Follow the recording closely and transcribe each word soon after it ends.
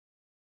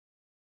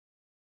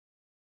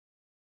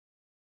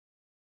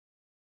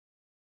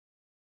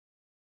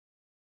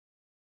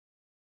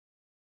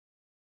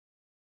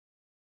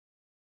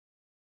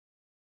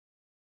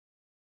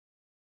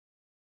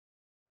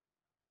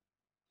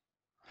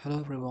Hello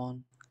everyone.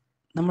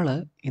 നമ്മൾ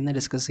ഇന്ന്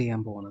discuss ചെയ്യാൻ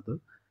പോകുന്നത്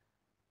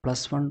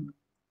 +1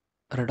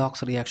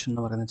 റിഡോക്സ് റിയാക്ഷൻ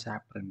എന്ന് പറയുന്ന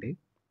ചാപ്റ്ററിൻ്റെ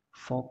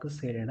ഫോക്കസ്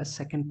ഏരിയയുടെ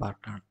സെക്കൻഡ്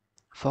പാർട്ടാണ്.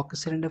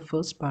 ഫോക്കസ് ഏരിയയുടെ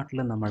ഫസ്റ്റ്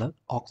പാർട്ടിൽ നമ്മൾ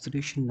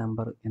ഓക്സിഡേഷൻ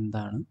നമ്പർ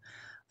എന്താണ്,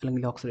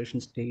 അല്ലെങ്കിൽ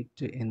ഓക്സിഡേഷൻ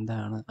സ്റ്റേറ്റ്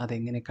എന്താണ്,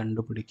 അതെങ്ങനെ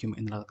കണ്ടുപിടിക്കും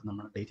എന്നുള്ളതൊക്കെ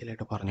നമ്മൾ ഡീറ്റെയിൽ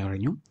ആയിട്ട് പറഞ്ഞു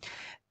കഴിഞ്ഞു.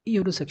 ഈ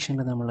ഒരു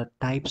സെക്ഷനിൽ നമ്മൾ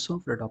ടൈപ്സ്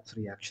ഓഫ് റിഡോക്സ്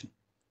റിയാക്ഷൻ,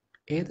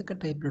 ഏതൊക്കെ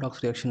ടൈപ്പ്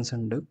റിഡോക്സ് റിയാക്ഷൻസ്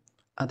ഉണ്ട്,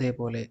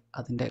 അതേപോലെ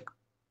അതിൻ്റെ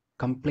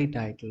കംപ്ലീറ്റ്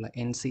ആയിട്ടുള്ള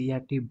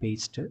NCERT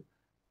ബേസ്ഡ്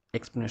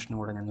എക്സ്പ്ലനേഷൻ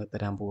കൂടെ ഞങ്ങൾ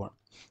തരാൻ പോവാണ്.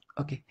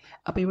 ഓക്കെ,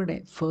 അപ്പോൾ ഇവിടെ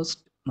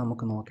ഫസ്റ്റ്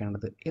നമുക്ക്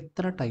നോക്കേണ്ടത്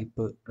എത്ര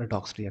ടൈപ്പ്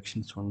റിഡോക്സ്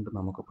റിയാക്ഷൻസ് ഉണ്ട്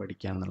നമുക്ക്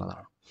പഠിക്കാം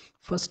എന്നുള്ളതാണ്.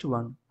 ഫസ്റ്റ്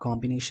വൺ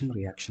കോമ്പിനേഷൻ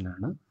റിയാക്ഷൻ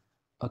ആണ്.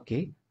 ഓക്കെ,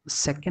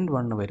 സെക്കൻഡ്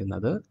വൺ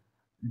വരുന്നത്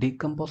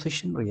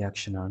ഡീകമ്പോസിഷൻ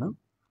റിയാക്ഷൻ ആണ്.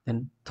 Then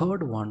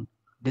third one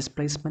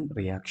displacement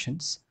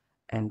reactions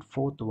and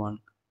fourth one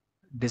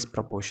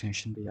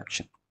disproportionation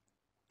reaction.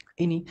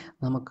 ഇനി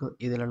നമുക്ക്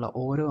ഇതിലുള്ള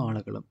ഓരോ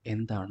ആളുകളും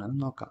എന്താണെന്ന്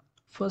നോക്കാം.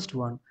 ഫസ്റ്റ്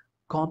വൺ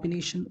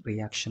കോമ്പിനേഷൻ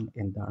റിയാക്ഷൻ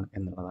എന്താണ്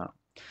എന്നുള്ളതാണ്.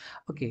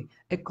 Okay,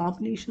 A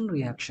combination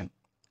reaction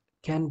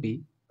can be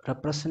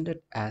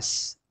represented as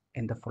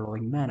in the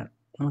following manner.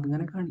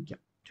 നമുക്കിങ്ങനെ കാണിക്കാം.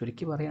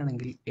 ചുരുക്കി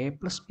പറയുകയാണെങ്കിൽ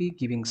A+B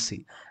ഗിവിങ് C,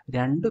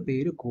 രണ്ട്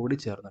പേര് കൂടി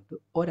ചേർന്നിട്ട്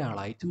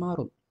ഒരാളായിട്ട്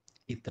മാറും.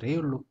 ഇത്രയേ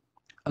ഉള്ളൂ.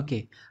 ഓക്കെ,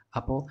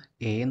 അപ്പോൾ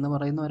A എന്ന്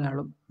പറയുന്ന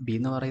ഒരാളും B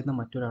എന്ന് പറയുന്ന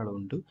മറ്റൊരാളും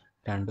ഉണ്ട്.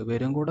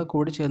 രണ്ടുപേരും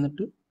കൂടി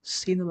ചേർന്നിട്ട്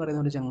C എന്ന്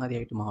പറയുന്ന ഒരു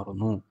ചങ്ങാതിയായിട്ട്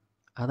മാറുന്നു.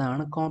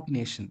 അതാണ്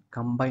കോമ്പിനേഷൻ,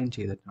 കമ്പൈൻ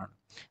ചെയ്തിട്ടാണ്.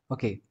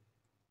 ഓക്കെ,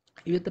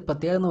 ഇവിടുത്തെ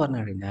പ്രത്യേകത എന്ന് പറഞ്ഞു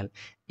കഴിഞ്ഞാൽ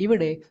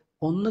ഇവിടെ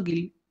ഒന്നുകിൽ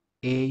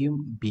എയും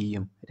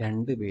ബിയും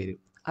രണ്ട് പേരും,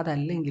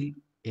 അതല്ലെങ്കിൽ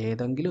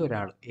ഏതെങ്കിലും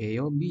ഒരാൾ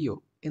എയോ ബിയോ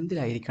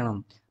എന്തിലായിരിക്കണം,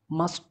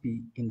 must be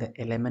in the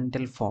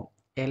elemental form.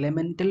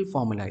 Elemental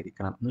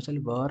ഫോമിലായിരിക്കണം എന്ന് വെച്ചാൽ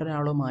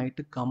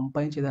വേറൊരാളുമായിട്ട്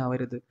കമ്പൈൻ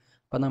ചെയ്താവരുത്.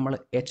 ഇപ്പം നമ്മൾ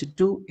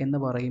H2 എന്ന്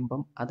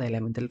പറയുമ്പം അത്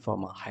എലമെൻ്റൽ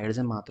ഫോമാണ്,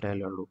 ഹൈഡ്രജൻ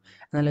മാത്രമേ ഉള്ളൂ.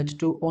 എന്നാൽ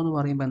H2O എന്ന്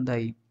പറയുമ്പോൾ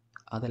എന്തായി,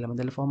 അത്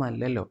എലമെൻ്റൽ ഫോം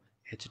അല്ലല്ലോ.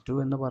 H2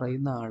 എന്ന്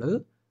പറയുന്ന ആൾ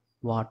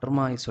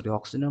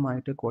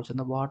ഓക്സിജനുമായിട്ട്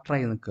കുറച്ചെന്ന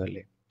വാട്ടറായി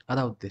നിൽക്കുകയല്ലേ,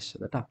 അതാ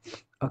ഉദ്ദേശിച്ചത് കേട്ടോ.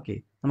 ഓക്കെ,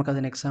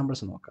 നമുക്കതിന്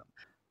എക്സാമ്പിൾസ് നോക്കാം.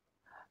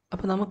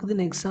 അപ്പോൾ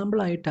നമുക്കിതിന്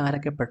എക്സാമ്പിളായിട്ട്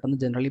ആരൊക്കെ പെട്ടെന്ന്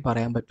ജനറലി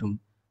പറയാൻ പറ്റും.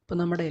 ഇപ്പോൾ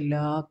നമ്മുടെ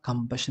എല്ലാ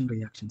കമ്പഷൻ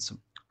റിയാക്ഷൻസും,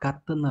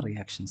 കത്തുന്ന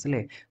റിയാക്ഷൻസ്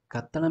അല്ലേ,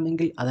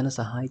 കത്തണമെങ്കിൽ അതിനെ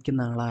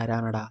സഹായിക്കുന്ന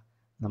ആളാരാണടാ,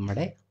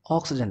 നമ്മുടെ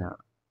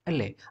ഓക്സിജനാണ്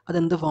അല്ലേ.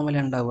 അതെന്ത്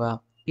ഫോമിലാണ് ഉണ്ടാവുക,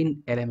 ഇൻ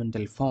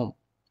എലമെൻ്റൽ ഫോം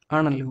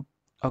ആണല്ലോ.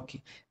 ഓക്കെ,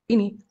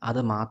 ഇനി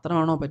അത്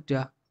മാത്രമാണോ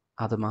പറ്റുക,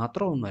 അത്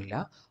മാത്രമൊന്നുമല്ല,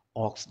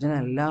 ഓക്സിജൻ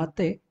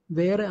അല്ലാത്ത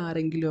വേറെ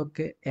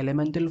ആരെങ്കിലുമൊക്കെ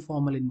എലമെൻ്റൽ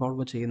ഫോമിൽ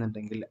ഇൻവോൾവ്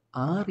ചെയ്യുന്നുണ്ടെങ്കിൽ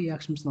ആ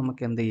റിയാക്ഷൻസ്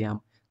നമുക്ക് എന്ത് ചെയ്യാം,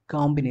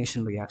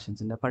 കോമ്പിനേഷൻ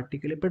റിയാക്ഷൻസിൻ്റെ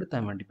പട്ടികയിൽ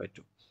പെടുത്താൻ വേണ്ടി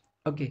പറ്റും.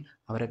 ഓക്കെ,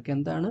 അവരൊക്കെ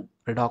എന്താണ്,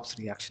 റിഡോക്സ്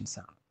റിയാക്ഷൻസ്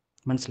ആണ്.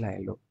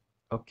 മനസ്സിലായല്ലോ.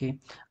 ഓക്കെ,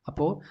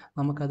 അപ്പോൾ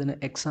നമുക്കതിന്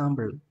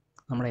എക്സാമ്പിൾ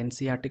നമ്മുടെ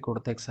NCERT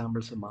കൊടുത്ത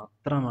എക്സാമ്പിൾസ്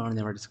മാത്രമാണ്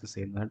ഞങ്ങൾ ഡിസ്കസ്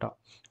ചെയ്യുന്നത് കേട്ടോ.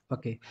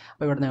 ഓക്കെ,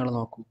 അപ്പോൾ ഇവിടെ നിങ്ങൾ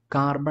നോക്കൂ,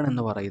 കാർബൺ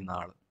എന്ന് പറയുന്ന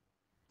ആൾ,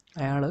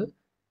 അയാൾ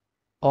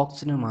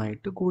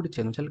ഓക്സിജനുമായിട്ട്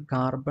കൂടിച്ചേർന്ന് വെച്ചാൽ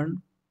കാർബൺ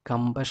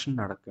കമ്പഷൻ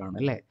നടക്കുകയാണ്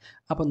അല്ലേ.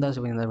 അപ്പോൾ എന്താ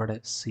ചെയ്യുന്നത്, ഇവിടെ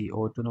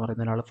CO2 എന്ന്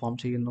പറയുന്ന ഒരാൾ ഫോം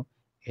ചെയ്യുന്നു.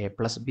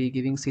 A+B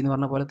ഗിവിങ് C എന്ന്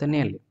പറഞ്ഞ പോലെ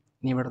തന്നെയല്ലേ.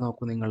 ഇനി ഇവിടെ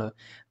നോക്കൂ നിങ്ങൾ,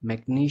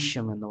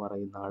 മെഗ്നീഷ്യം എന്ന്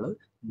പറയുന്ന ആൾ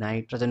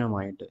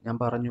നൈട്രജനുമായിട്ട്, ഞാൻ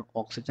പറഞ്ഞു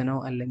ഓക്സിജനോ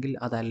അല്ലെങ്കിൽ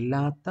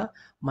അതല്ലാത്ത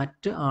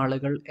മറ്റ്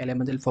ആളുകൾ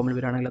എലമെൻ്റൽ ഫോമിൽ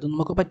വരികയാണെങ്കിൽ അത്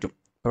നമുക്ക് പറ്റും.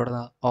 ഇപ്പോൾ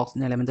ഇവിടെ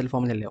ഓക്സിജൻ എലമെൻ്റൽ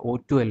ഫോമിലല്ലേ,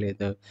 O2 അല്ലേ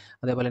ഇത്.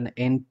 അതേപോലെ തന്നെ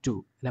N2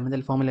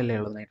 എലമെൻ്റൽ ഫോമിലല്ലേ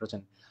ഉള്ളത്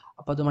നൈട്രജൻ.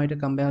 അപ്പോൾ അതുമായിട്ട്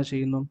കമ്പൈൻ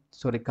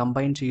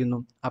ചെയ്യുന്നു.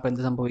 അപ്പോൾ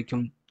എന്ത്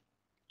സംഭവിക്കും,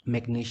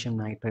 മെഗ്നീഷ്യം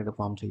നൈട്രൈഡ്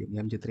ഫോം ചെയ്യും.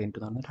 Mg3N2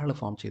 എന്ന് പറഞ്ഞ ഒരാൾ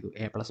ഫോം ചെയ്തു.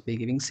 A+B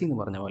ഗിവിങ് C എന്ന്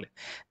പറഞ്ഞ പോലെ.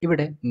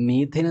 ഇവിടെ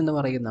മീഥേൻ എന്ന്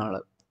പറയുന്ന ആൾ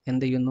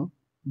എന്ത് ചെയ്യുന്നു,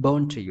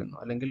 ബേൺ ചെയ്യുന്നു,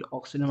 അല്ലെങ്കിൽ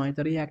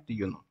ഓക്സിജനുമായിട്ട് റിയാക്ട്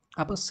ചെയ്യുന്നു.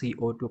 അപ്പോൾ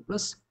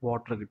CO2+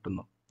 വാട്ടർ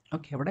കിട്ടുന്നു.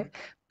 ഓക്കെ, അവിടെ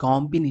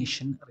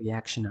കോമ്പിനേഷൻ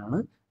റിയാക്ഷനാണ്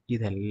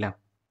ഇതെല്ലാം.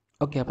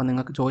 ഓക്കെ, അപ്പോൾ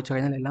നിങ്ങൾക്ക് ചോദിച്ചു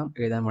കഴിഞ്ഞാൽ എല്ലാം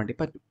എഴുതാൻ വേണ്ടി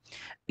പറ്റും.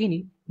 ഇനി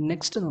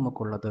നെക്സ്റ്റ്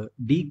നമുക്കുള്ളത്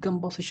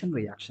ഡീകമ്പോസിഷൻ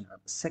റിയാക്ഷൻ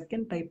ആണ്.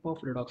 Second type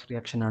of redox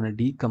reaction ആണ്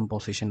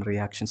ഡീകമ്പോസിഷൻ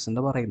റിയാക്ഷൻസ്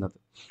എന്ന് പറയുന്നത്.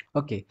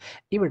 ഓക്കെ,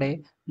 ഇവിടെ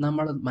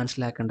നമ്മൾ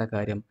മനസ്സിലാക്കേണ്ട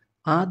കാര്യം,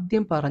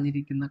 ആദ്യം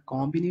പറഞ്ഞിരിക്കുന്ന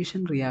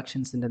കോമ്പിനേഷൻ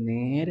റിയാക്ഷൻസിൻ്റെ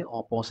നേരെ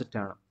ഓപ്പോസിറ്റ്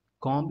ആണ്.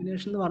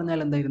 കോമ്പിനേഷൻ എന്ന് പറഞ്ഞാൽ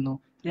എന്തായിരുന്നു,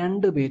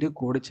 രണ്ട് പേര്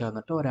കൂടി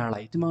ചേർന്നിട്ട്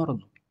ഒരാളായിട്ട്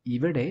മാറുന്നു.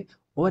 ഇവിടെ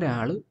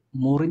ഒരാൾ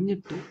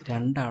മുറിഞ്ഞിട്ട്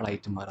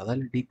രണ്ടാളായിട്ട് മാറും.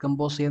 അതായത്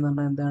ഡീകമ്പോസ് ചെയ്യുക എന്ന്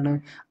പറഞ്ഞാൽ എന്താണ്,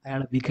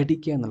 അയാൾ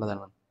വിഘടിക്കുക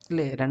എന്നുള്ളതാണ്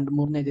അല്ലേ,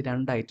 മുറിഞ്ഞിട്ട്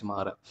രണ്ടായിട്ട്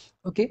മാറുക.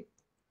 ഓക്കെ,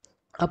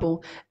 അപ്പോൾ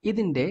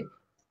ഇതിൻ്റെ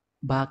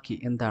ബാക്കി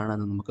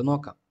എന്താണെന്ന് നമുക്ക്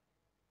നോക്കാം.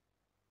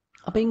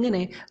 അപ്പോൾ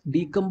ഇങ്ങനെ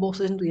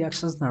ഡീകമ്പോസിഷൻ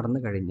റിയാക്ഷൻസ് നടന്നു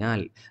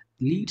കഴിഞ്ഞാൽ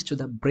leads to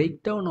the break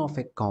down of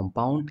A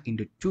compound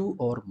into 2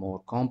 or more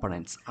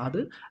കോമ്പണൻറ്റ്സ്.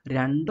 അത്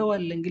രണ്ടോ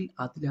അല്ലെങ്കിൽ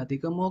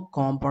അതിലധികമോ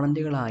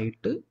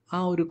കോമ്പണൻറ്റുകളായിട്ട് ആ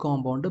ഒരു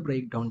കോമ്പൗണ്ട്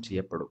ബ്രേക്ക് ഡൗൺ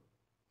ചെയ്യപ്പെടും.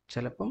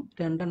 ചിലപ്പം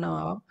രണ്ടെണ്ണം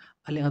ആവാം,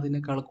 അല്ലെങ്കിൽ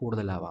അതിനേക്കാൾ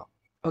കൂടുതലാവാം.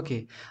 ഓക്കെ,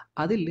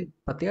 അതിൽ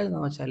പ്രത്യേകത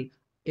എന്താണെന്ന് വെച്ചാൽ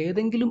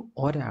ഏതെങ്കിലും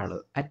ഒരാൾ,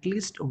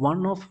 അറ്റ്ലീസ്റ്റ് വൺ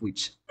ഓഫ്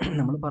വിച്ച്,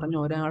 നമ്മൾ പറഞ്ഞ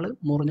ഒരാൾ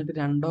മുറിഞ്ഞിട്ട്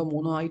രണ്ടോ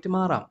മൂന്നോ ആയിട്ട്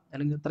മാറാം,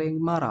 അല്ലെങ്കിൽ എത്രയും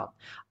മാറാം.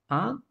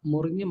 ആ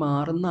മുറിഞ്ഞ്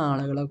മാറുന്ന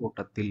ആളുകളെ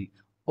കൂട്ടത്തിൽ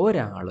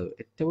ഒരാൾ,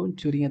 ഏറ്റവും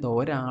ചുരുങ്ങിയത്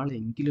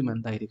ഒരാളെങ്കിലും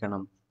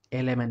എന്തായിരിക്കണം,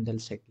 എലമെൻ്റൽ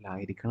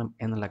സ്റ്റേറ്റിലായിരിക്കണം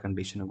എന്നുള്ള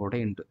കണ്ടീഷനും കൂടെ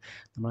ഉണ്ട്.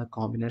 നമ്മൾ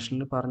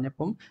കോമ്പിനേഷനിൽ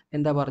പറഞ്ഞപ്പം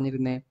എന്താ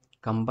പറഞ്ഞിരുന്നത്,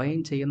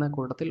 കമ്പൈൻ ചെയ്യുന്ന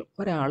കൂട്ടത്തിൽ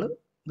ഒരാൾ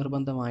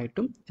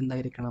നിർബന്ധമായിട്ടും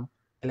എന്തായിരിക്കണം,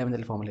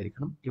 എലമെൻ്റൽ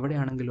ഫോമിലായിരിക്കണം.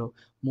 ഇവിടെയാണെങ്കിലോ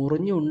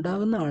മുറിഞ്ഞു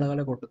ഉണ്ടാകുന്ന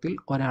ആളുകളുടെ കൂട്ടത്തിൽ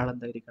ഒരാൾ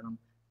എന്തായിരിക്കണം,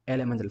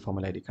 എലമെൻ്റൽ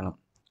ഫോമിലായിരിക്കണം.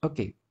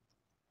 ഓക്കെ,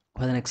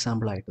 അപ്പോൾ അതിന്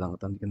എക്സാമ്പിളായിട്ട്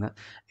നമുക്ക് തന്നിരിക്കുന്ന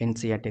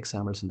NCERT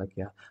എക്സാമ്പിൾസ്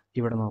എന്തൊക്കെയാണ്?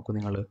 ഇവിടെ നോക്കൂ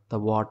നിങ്ങൾ, ദ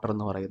വാട്ടർ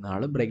എന്ന് പറയുന്ന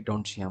ആൾ ബ്രേക്ക്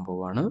ഡൗൺ ചെയ്യാൻ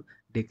പോവുകയാണ്,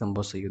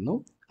 ഡീകമ്പോസ് ചെയ്യുന്നു.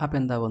 അപ്പോൾ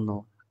എന്താവുന്നു,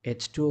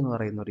 H2 എന്ന്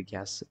പറയുന്ന ഒരു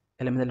ഗ്യാസ്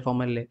എലമെൻ്റൽ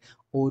ഫോമല്ലേ,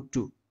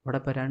 O2. ഇവിടെ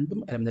ഇപ്പോൾ രണ്ടും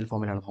എലമെൻ്റൽ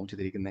ഫോമിലാണ് ഫോം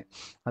ചെയ്തിരിക്കുന്നത്.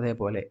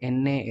 അതേപോലെ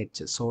NaH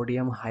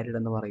സോഡിയം ഹൈഡ്രൈഡ്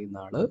എന്ന് പറയുന്ന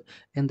ആൾ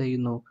എന്ത്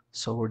ചെയ്യുന്നു,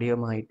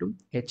 സോഡിയമായിട്ടും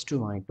H2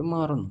 ആയിട്ടും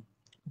മാറുന്നു.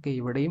 ഓക്കെ,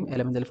 ഇവിടെയും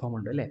എലമെൻ്റൽ ഫോം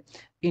ഉണ്ട് അല്ലേ.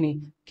 ഇനി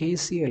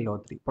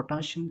KClO3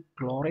 പൊട്ടാഷ്യം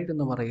ക്ലോറൈഡ്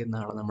എന്ന് പറയുന്ന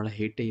ആൾ നമ്മൾ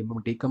ഹീറ്റ് ചെയ്യുമ്പോൾ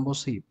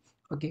ഡീകമ്പോസ് ചെയ്യും.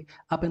 ഓക്കെ,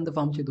 അപ്പോൾ എന്ത്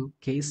ഫോം ചെയ്തു,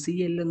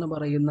 KCl എന്ന്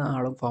പറയുന്ന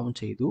ആളും ഫോം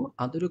ചെയ്തു,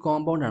 അതൊരു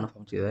കോമ്പൗണ്ടാണ്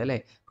ഫോം ചെയ്തത് അല്ലേ.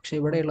 പക്ഷേ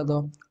ഇവിടെയുള്ളതോ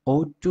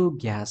O2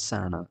 ഗ്യാസ്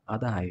ആണ്,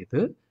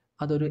 അതായത്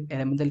അതൊരു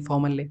എലമെൻ്റൽ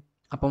ഫോം അല്ലേ.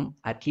 അപ്പം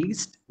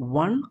at least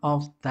one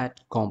of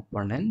that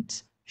component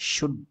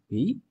should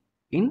be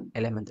in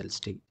elemental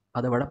state,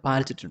 അതിവിടെ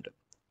പാലിച്ചിട്ടുണ്ട്.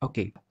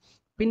 ഓക്കെ,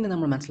 പിന്നെ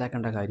നമ്മൾ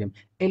മനസ്സിലാക്കേണ്ട കാര്യം,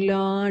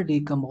 എല്ലാ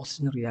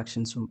ഡീകമ്പോസിഷൻ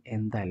റിയാക്ഷൻസും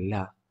എന്തല്ല,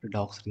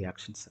 റിഡോക്സ്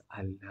റിയാക്ഷൻസ്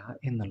അല്ല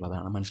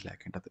എന്നുള്ളതാണ്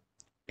മനസ്സിലാക്കേണ്ടത്.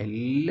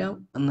 എല്ലാം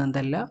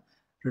എന്തല്ല,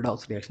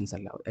 റിഡോക്സ് റിയാക്ഷൻസ്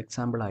അല്ല.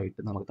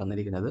 എക്സാമ്പിളായിട്ട് നമുക്ക്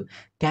തന്നിരിക്കുന്നത്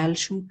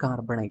കാൽഷ്യം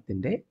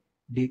കാർബണേറ്റിൻ്റെ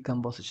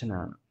ഡീകമ്പോസിഷൻ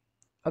ആണ്.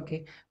 ഓക്കെ,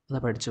 അത്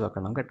പഠിച്ചു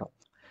വെക്കണം കേട്ടോ.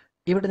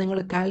 ഇവിടെ നിങ്ങൾ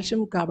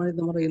കാൽഷ്യം കാർബണേറ്റ്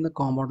എന്ന് പറയുന്ന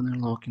കോമ്പൗണ്ട്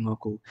നിങ്ങൾ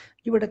നോക്കൂ,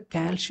 ഇവിടെ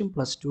കാൽഷ്യം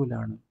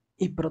 +2ലാണ്,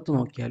 ഇപ്പുറത്ത്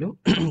നോക്കിയാലും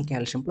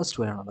കാൽഷ്യം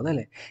 +2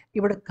 അല്ലേ.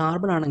 ഇവിടെ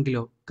കാർബൺ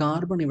ആണെങ്കിലോ,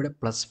 കാർബൺ ഇവിടെ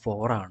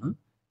 +4 ആണ്,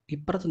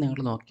 ഇപ്പുറത്ത് നിങ്ങൾ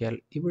നോക്കിയാൽ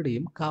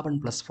ഇവിടെയും കാർബൺ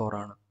 +4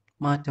 ആണ്,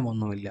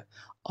 മാറ്റമൊന്നുമില്ല.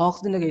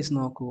 ഓക്സിജൻ്റെ കേസ്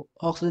നോക്കൂ,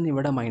 ഓക്സിജൻ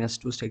ഇവിടെ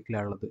 -2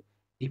 സ്റ്റേറ്റിലാണുള്ളത്,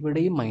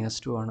 ഇവിടെയും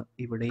 -2 ആണ്,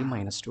 ഇവിടെയും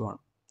 -2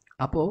 ആണ്.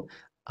 അപ്പോൾ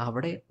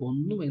അവിടെ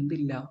ഒന്നും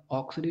എന്തില്ല,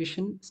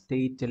 ഓക്സിഡേഷൻ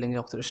സ്റ്റേറ്റ് അല്ലെങ്കിൽ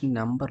ഓക്സിഡേഷൻ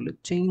നമ്പറിൽ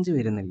ചേഞ്ച്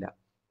വരുന്നില്ല.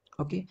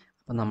 ഓക്കെ,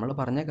 അപ്പം നമ്മൾ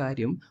പറഞ്ഞ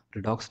കാര്യം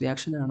റിഡോക്സ്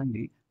റിയാക്ഷൻ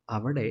ആണെങ്കിൽ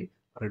അവിടെ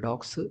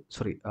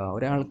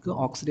ഒരാൾക്ക്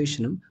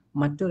ഓക്സിഡേഷനും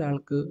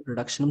മറ്റൊരാൾക്ക്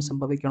റിഡക്ഷനും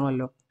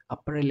സംഭവിക്കണമല്ലോ.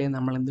 അപ്പോഴല്ലേ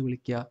നമ്മൾ എന്ത്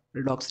വിളിക്കുക,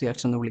 റിഡോക്സ്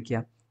റിയാക്ഷൻ എന്ന് വിളിക്കുക.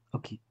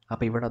 ഓക്കെ,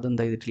 അപ്പോൾ ഇവിടെ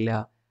അതെന്ത് ചെയ്തിട്ടില്ല,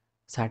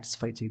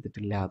 സാറ്റിസ്ഫൈ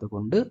ചെയ്തിട്ടില്ല,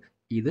 അതുകൊണ്ട്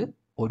ഇത്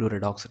ഒരു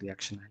റിഡോക്സ്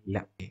റിയാക്ഷൻ അല്ല.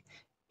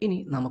 ഇനി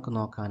നമുക്ക്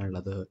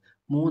നോക്കാനുള്ളത്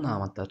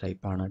മൂന്നാമത്തെ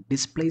ടൈപ്പാണ്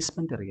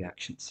ഡിസ്പ്ലേസ്മെൻറ്റ്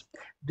റിയാക്ഷൻസ്.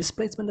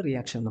 ഡിസ്പ്ലേസ്മെൻറ്റ്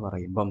റിയാക്ഷൻ എന്ന്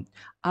പറയുമ്പം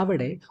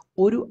അവിടെ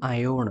ഒരു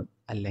അയോണ്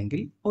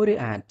അല്ലെങ്കിൽ ഒരു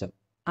ആറ്റം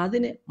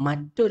അതിന്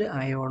മറ്റൊരു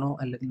അയോണോ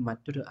അല്ലെങ്കിൽ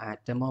മറ്റൊരു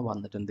ആറ്റമോ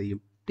വന്നിട്ട് എന്ത് ചെയ്യും,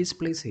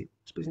 ഡിസ്പ്ലേസ് ചെയ്യും.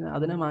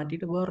 അതിനെ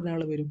മാറ്റിയിട്ട്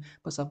വേറൊരാൾ വരും.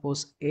 ഇപ്പോൾ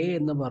സപ്പോസ് A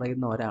എന്ന്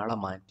പറയുന്ന ഒരാളെ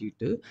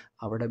മാറ്റിയിട്ട്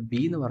അവിടെ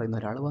B എന്ന് പറയുന്ന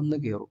ഒരാൾ വന്ന്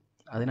കയറും.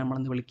 അതിന്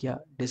നമ്മളെന്ത് വിളിക്കുക,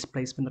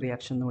 ഡിസ്പ്ലേസ്മെൻറ്റ്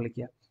റിയാക്ഷൻ എന്ന്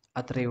വിളിക്കുക.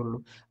 അത്രയേ ഉള്ളൂ.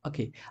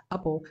 ഓക്കെ,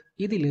 അപ്പോൾ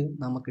ഇതിൽ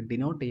നമുക്ക്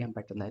ഡിനോട്ട് ചെയ്യാൻ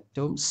പറ്റുന്ന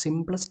ഏറ്റവും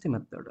simplest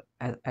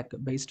method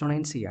based on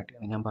NCERT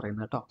ആണ് ഞാൻ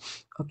പറയുന്നത് കേട്ടോ.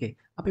 ഓക്കെ,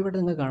 അപ്പോൾ ഇവിടെ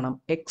നിങ്ങൾക്ക് കാണാം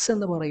X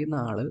എന്ന് പറയുന്ന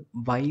ആൾ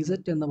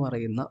YZ എന്ന്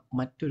പറയുന്ന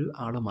മറ്റൊരു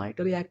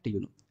ആളുമായിട്ട് റിയാക്ട്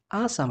ചെയ്യുന്നു.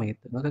 ആ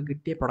സമയത്ത് നിങ്ങൾക്ക്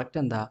കിട്ടിയ പ്രൊഡക്റ്റ്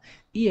എന്താ,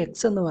 ഈ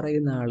X എന്ന്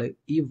പറയുന്ന ആൾ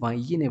ഈ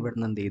Yനെ ഇവിടെ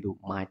നിന്ന് എന്ത് ചെയ്തു,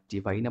 മാറ്റി,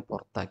 Yനെ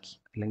പുറത്താക്കി,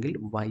 അല്ലെങ്കിൽ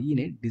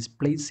Yനെ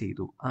ഡിസ്പ്ലേസ്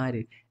ചെയ്തു.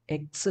 ആര്,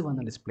 X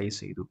വന്ന് ഡിസ്പ്ലേസ്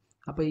ചെയ്തു.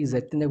 അപ്പോൾ ഈ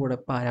Z-ൻ്റെ കൂടെ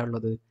ഇപ്പോൾ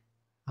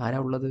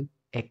ആരാ ഉള്ളത്,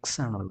 X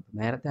ആണുള്ളത്.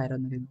 നേരത്തെ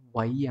ആരാന്ന്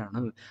Y ആണ്.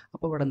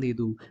 അപ്പോൾ ഇവിടെ എന്ത്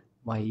ചെയ്തു,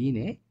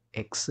 Yനെ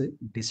X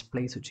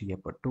ഡിസ്പ്ലേസ്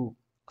ചെയ്യപ്പെട്ടു.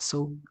 So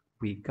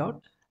we got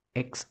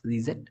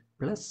XZ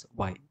 +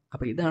 Y.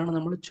 അപ്പോൾ ഇതാണ്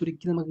നമ്മൾ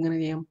ചുരുക്കി നമുക്ക് ഇങ്ങനെ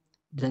ചെയ്യാം,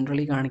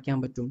 ജനറലി കാണിക്കാൻ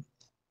പറ്റും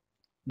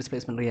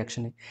ഡിസ്പ്ലേസ്മെൻറ്റ്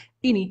റിയാക്ഷന്.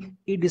 ഇനി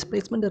ഈ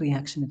ഡിസ്പ്ലേസ്മെൻറ്റ്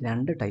റിയാക്ഷന്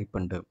 2 ടൈപ്പ്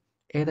ഉണ്ട്.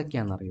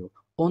 ഏതൊക്കെയാണെന്നറിയോ?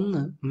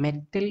 ഒന്ന്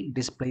മെറ്റൽ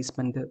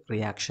ഡിസ്പ്ലേസ്മെൻറ്റ്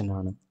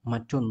റിയാക്ഷനാണ്,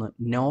 മറ്റൊന്ന്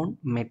നോൺ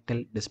മെറ്റൽ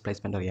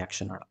ഡിസ്പ്ലേസ്മെൻറ്റ്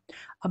റിയാക്ഷനാണ്.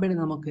 അപ്പോൾ ഇനി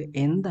നമുക്ക്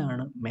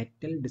എന്താണ്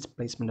മെറ്റൽ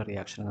ഡിസ്പ്ലേസ്മെൻറ്റ്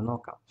റിയാക്ഷൻ എന്ന്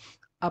നോക്കാം.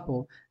 അപ്പോൾ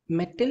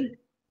മെറ്റൽ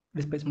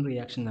ഡിസ്പ്ലേസ്മെൻറ്റ്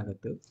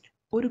റിയാക്ഷനകത്ത്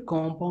ഒരു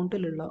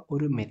കോമ്പൗണ്ടിലുള്ള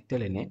ഒരു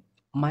മെറ്റലിനെ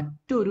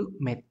മറ്റൊരു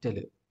മെറ്റൽ,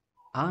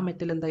 ആ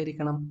മെറ്റൽ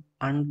എന്തായിരിക്കണം,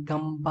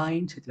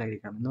 അൺകമ്പൈൻഡ്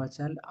സ്റ്റേറ്റിലായിരിക്കണം. എന്ന്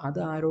വെച്ചാൽ അത്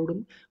ആരോടും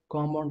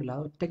കോമ്പൗണ്ടില്ല,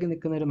 അത് ഒറ്റയ്ക്ക്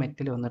നിൽക്കുന്ന ഒരു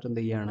മെറ്റൽ വന്നിട്ട് എന്ത്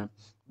ചെയ്യാണ്,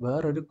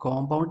 വേറൊരു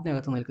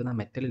കോമ്പൗണ്ടിനകത്ത് നിൽക്കുന്ന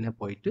മെറ്റലിനെ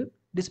പോയിട്ട്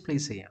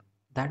ഡിസ്പ്ലേസ് ചെയ്യാം.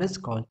 That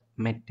is called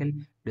metal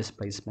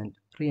displacement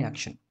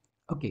reaction.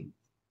 Okay,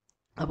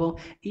 അപ്പോൾ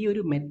ഈ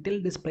ഒരു മെറ്റൽ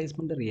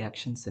ഡിസ്പ്ലേസ്മെൻറ്റ്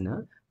റിയാക്ഷൻസിന്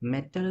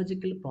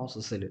മെറ്റലർജിക്കൽ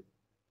പ്രോസസ്സിൽ,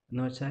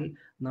 എന്ന് വെച്ചാൽ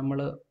നമ്മൾ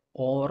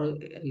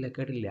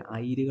കേട്ടില്ല,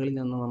 അയിരുകളിൽ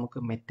നിന്ന് നമുക്ക്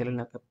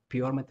മെറ്റലിനൊക്കെ,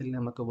 പ്യുവർ മെറ്റലിനെ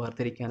നമുക്ക്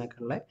വേർതിരിക്കാനൊക്കെ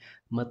ഉള്ള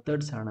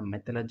മെത്തേഡ്സാണ്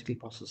മെറ്റലർജിക്കൽ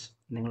പ്രോസസ്സ്.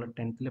 നിങ്ങൾ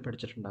 10th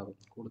പഠിച്ചിട്ടുണ്ടാകും,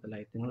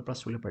 കൂടുതലായിട്ട് നിങ്ങൾ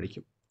 +2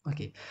 പഠിക്കും.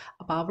 ഓക്കെ,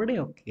 അപ്പോൾ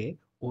അവിടെയൊക്കെ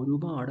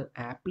ഒരുപാട്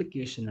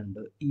ആപ്ലിക്കേഷൻ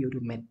ഉണ്ട് ഈ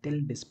ഒരു മെറ്റൽ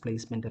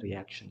ഡിസ്പ്ലേസ്മെൻറ്റ്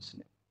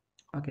റിയാക്ഷൻസിന്.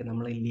 ഓക്കെ,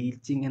 നമ്മൾ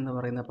ലീച്ചിങ് എന്ന്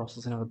പറയുന്ന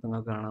പ്രോസസ്സിനകത്ത്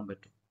നിങ്ങൾക്ക് കാണാൻ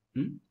പറ്റും.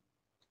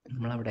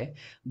 നമ്മളവിടെ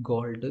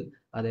ഗോൾഡ്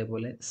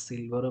അതേപോലെ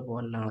സിൽവർ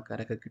പോലുള്ള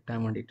ആൾക്കാരൊക്കെ കിട്ടാൻ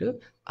വേണ്ടിയിട്ട്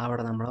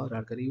അവിടെ നമ്മൾ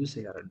ഒരാൾക്കാർ യൂസ്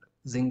ചെയ്യാറുണ്ട്,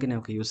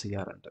 സിങ്കിനൊക്കെ യൂസ്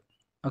ചെയ്യാറുണ്ട്.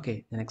 ഓക്കെ,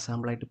 ഞാൻ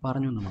എക്സാമ്പിളായിട്ട്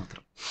പറഞ്ഞു എന്ന്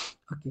മാത്രം.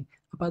 ഓക്കെ,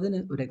 അപ്പോൾ അതിന്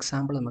ഒരു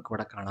എക്സാമ്പിൾ നമുക്ക്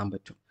ഇവിടെ കാണാൻ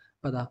പറ്റും.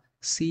 അപ്പോൾ അതാ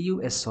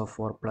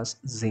CuSO4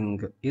 +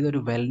 സിങ്ക്,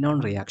 ഇതൊരു well known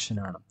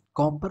റിയാക്ഷനാണ്.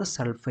 Copper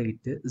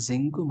sulphate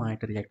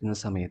സിങ്കുമായിട്ട് react ചെയ്യുന്ന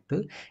സമയത്ത്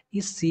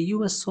ഈ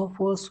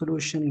CuSO4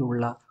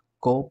 സൊല്യൂഷനിലുള്ള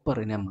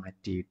കോപ്പറിനെ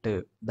മാറ്റിയിട്ട്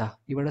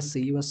ഇവിടെ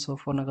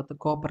CuSO4-നകത്ത്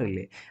കോപ്പർ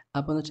ഇല്ലേ,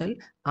 അപ്പോൾ എന്ന് വെച്ചാൽ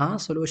ആ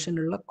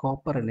സൊല്യൂഷനിലുള്ള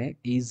കോപ്പറിനെ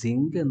ഈ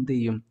സിങ്ക് എന്ത്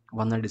ചെയ്യും,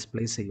 വന്ന്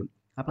ഡിസ്പ്ലേസ് ചെയ്യും.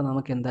 അപ്പോൾ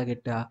നമുക്ക് എന്താ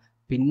കിട്ടുക,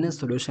 പിന്നെ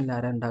സൊല്യൂഷനിൽ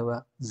ആരാ ഉണ്ടാവുക,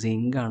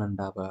 സിങ്കാണ്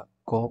ഉണ്ടാവുക,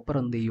 കോപ്പർ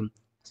എന്ത് ചെയ്യും,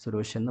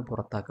 സൊല്യൂഷനിൽ നിന്ന്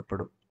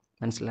പുറത്താക്കപ്പെടും.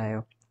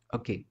 മനസ്സിലായോ?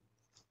 ഓക്കെ,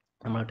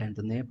 നമ്മൾ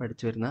 10th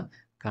പഠിച്ചു വരുന്ന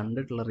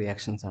കണ്ടിട്ടുള്ള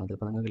റിയാക്ഷൻസ് ആണ്.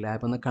 ചിലപ്പോൾ നിങ്ങൾക്ക്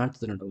ലാബ് ഒന്ന് കാണിച്ചു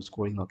തരുന്നുണ്ടാവും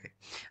സ്കൂളിൽ നിന്നൊക്കെ.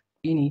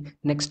 ഇനി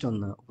നെക്സ്റ്റ്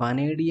ഒന്ന്,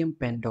 വനേഡിയം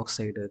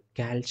പെൻറ്റോക്സൈഡ്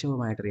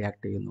കാൽഷ്യവുമായിട്ട്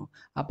റിയാക്ട് ചെയ്യുന്നു.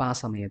 അപ്പോൾ ആ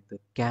സമയത്ത്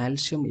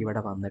കാൽഷ്യം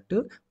ഇവിടെ വന്നിട്ട്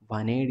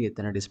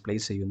വനേഡിയത്തിനെ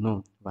ഡിസ്പ്ലേസ് ചെയ്യുന്നു.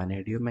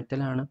 Vanadium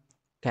മെറ്റലാണ്,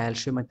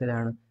 calcium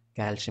മെറ്റലാണ്.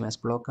 കാൽഷ്യം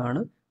എസ്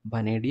ബ്ലോക്കാണ്,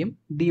 വനേഡിയം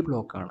ഡി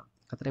ബ്ലോക്കാണ്.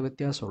 അത്രേ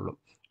വ്യത്യാസമുള്ളൂ.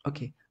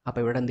 ഓക്കെ,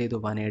 അപ്പോൾ ഇവിടെ എന്ത് ചെയ്തു,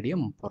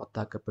 വനേഡിയം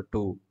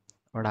പുറത്താക്കപ്പെട്ടു.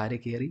 അവിടെ ആര്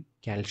കയറി,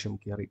 കാൽഷ്യം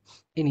കയറി.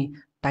 ഇനി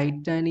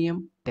ടൈറ്റാനിയം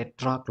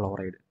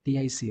ടെട്രാക്ലോറൈഡ്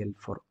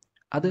TiCl4,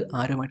 അത്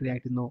ആരുമായിട്ട്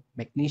റിയാക്ട് ചെയ്യുന്നു,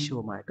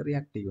 മെഗ്നീഷ്യവുമായിട്ട്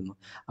റിയാക്ട് ചെയ്യുന്നു.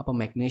 അപ്പോൾ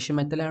മെഗ്നീഷ്യം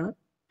മെറ്റലാണ്,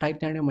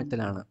 ടൈറ്റാനിയം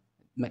മെറ്റലാണ്.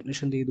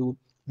 മെഗ്നീഷ്യം എന്ത് ചെയ്തു,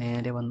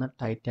 നേരെ വന്ന്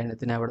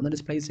ടൈറ്റാനിയത്തിനെ അവിടെ നിന്ന്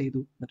ഡിസ്പ്ലേസ്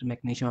ചെയ്തു, എന്നിട്ട്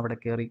മെഗ്നീഷ്യം അവിടെ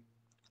കയറി.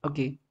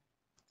 ഓക്കെ,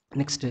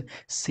 നെക്സ്റ്റ്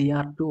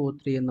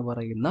Cr2O3 എന്ന്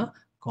പറയുന്ന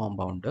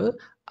കോമ്പൗണ്ട്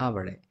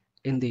അവിടെ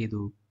എന്ത്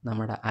ചെയ്തു,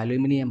 നമ്മുടെ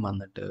അലുമിനിയം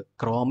വന്നിട്ട്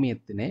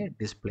ക്രോമിയത്തിനെ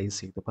ഡിസ്പ്ലേസ്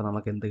ചെയ്തു. അപ്പോൾ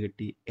നമുക്ക് എന്ത്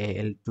കിട്ടി,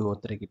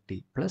 Al2O3 കിട്ടി,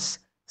 പ്ലസ്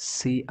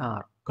Cr,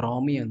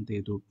 ക്രോമിയം എന്ത്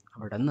ചെയ്തു,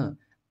 അവിടെ നിന്ന്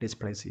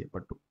ഡിസ്പ്ലേസ്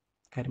ചെയ്യപ്പെട്ടു.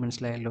 കാര്യം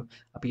മനസ്സിലായല്ലോ?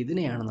 അപ്പോൾ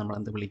ഇതിനെയാണ് നമ്മൾ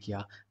എന്ത് വിളിക്കുക,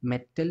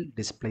 മെറ്റൽ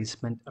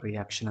ഡിസ്പ്ലേസ്മെൻറ്റ്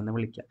റിയാക്ഷൻ എന്ന്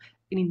വിളിക്കുക.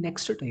 ഇനി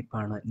നെക്സ്റ്റ്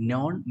ടൈപ്പാണ്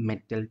നോൺ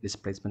മെറ്റൽ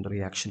ഡിസ്പ്ലേസ്മെൻറ്റ്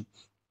റിയാക്ഷൻ.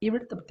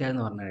 ഇവിടുത്തെ പ്രത്യേകത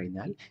എന്ന് പറഞ്ഞു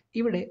കഴിഞ്ഞാൽ,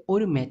 ഇവിടെ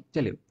ഒരു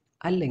മെറ്റൽ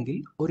അല്ലെങ്കിൽ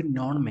ഒരു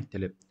നോൺ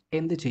മെറ്റൽ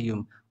എന്ത്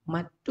ചെയ്യും,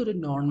 മറ്റൊരു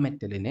നോൺ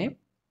മെറ്റലിനെ,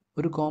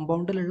 ഒരു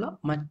കോമ്പൗണ്ടിലുള്ള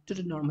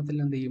മറ്റൊരു നോൺ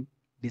മെറ്റലിനെ എന്ത് ചെയ്യും,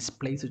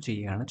 ഡിസ്പ്ലേസ്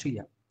ചെയ്യുകയാണ്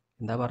ചെയ്യുക.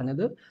 എന്താ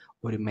പറഞ്ഞത്,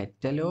 ഒരു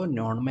മെറ്റലോ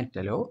നോൺ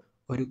മെറ്റലോ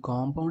ഒരു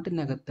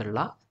കോമ്പൗണ്ടിനകത്തുള്ള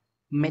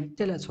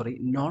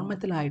നോൺ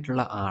മെറ്റൽ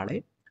ആയിട്ടുള്ള ആളെ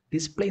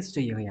ഡിസ്പ്ലേസ്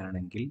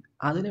ചെയ്യുകയാണെങ്കിൽ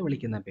അതിനെ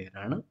വിളിക്കുന്ന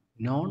പേരാണ്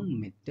non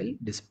metal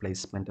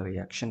displacement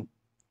reaction.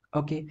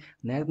 Okay,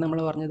 നേരത്തെ നമ്മൾ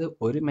പറഞ്ഞത്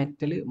ഒരു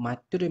മെറ്റൽ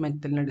മറ്റൊരു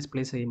മെറ്റലിനെ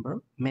ഡിസ്പ്ലേസ് ചെയ്യുമ്പോൾ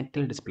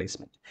മെറ്റൽ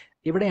ഡിസ്പ്ലേസ്മെൻറ്റ്.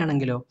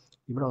 ഇവിടെയാണെങ്കിലോ,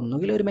 ഇവിടെ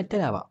ഒന്നുകിൽ ഒരു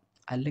മെറ്റൽ ആവാം,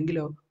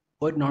 അല്ലെങ്കിലോ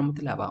ഒരു നോൺ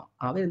മെറ്റൽ ആവാം.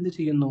 അവ എന്ത്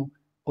ചെയ്യുന്നു,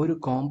 ഒരു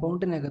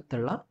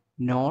കോമ്പൗണ്ടിനകത്തുള്ള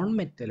നോൺ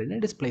മെറ്റലിനെ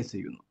ഡിസ്പ്ലേസ്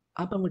ചെയ്യുന്നു.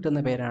 അപ്പം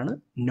കിട്ടുന്ന പേരാണ്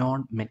non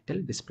metal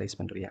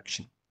displacement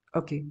reaction.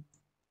 Okay,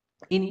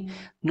 ഇനി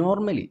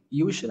നോർമലി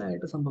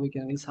യൂഷ്വലായിട്ട്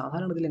സംഭവിക്കുകയാണെങ്കിൽ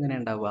സാധാരണ ഇതിൽ എങ്ങനെ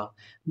ഉണ്ടാവുക,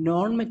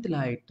 നോൺ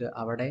മെറ്റലായിട്ട്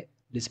അവിടെ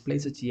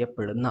ഡിസ്പ്ലേസ്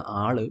ചെയ്യപ്പെടുന്ന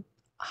ആള്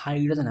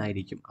ഹൈഡ്രജൻ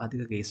ആയിരിക്കും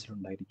അധിക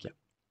കേസിലുണ്ടായിരിക്കുക.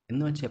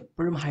 എന്ന് വെച്ചാൽ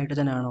എപ്പോഴും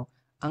ഹൈഡ്രജൻ ആണോ,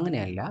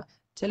 അങ്ങനെയല്ല.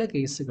 ചില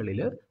കേസുകളിൽ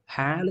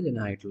ഹാലജൻ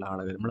ആയിട്ടുള്ള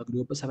ആളുകൾ, നമ്മളെ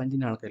group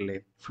 17 ആൾക്കാരില്ലേ,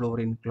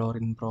 florin,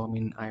 chlorine,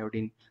 bromine,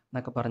 iodine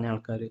എന്നൊക്കെ പറഞ്ഞ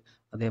ആൾക്കാർ,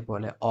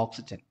 അതേപോലെ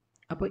ഓക്സിജൻ.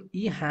 അപ്പോൾ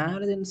ഈ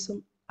ഹാലജൻസും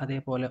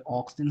അതേപോലെ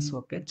ഓക്സിജൻസും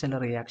ഒക്കെ ചില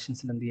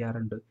റിയാക്ഷൻസിൽ എന്ത്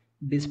ചെയ്യാറുണ്ട്,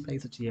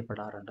 ഡിസ്പ്ലേസ്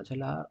ചെയ്യപ്പെടാറുണ്ട്,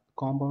 ചില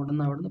കോമ്പൗണ്ടിൽ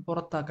നിന്ന് അവിടെ നിന്ന്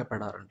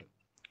പുറത്താക്കപ്പെടാറുണ്ട്.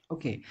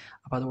 ഓക്കെ,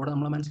 അപ്പോൾ അതുകൂടെ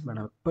നമ്മൾ മനസ്സിൽ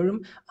വേണം. എപ്പോഴും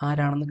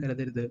ആരാണെന്ന്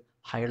കരുതരുത്,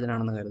 ഹൈഡ്രജൻ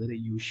ആണെന്ന് കരുതരുത്.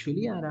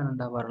 യൂഷ്വലി ആരാണ്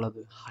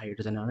ഉണ്ടാവാറുള്ളത്,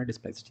 ഹൈഡ്രജൻ ആണ്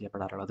ഡിസ്പ്ലേസ്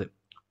ചെയ്യപ്പെടാറുള്ളത്.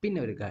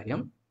 പിന്നെ ഒരു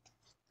കാര്യം,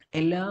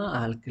 എല്ലാ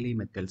ആൽക്കലി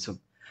മെറ്റൽസും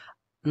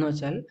എന്ന്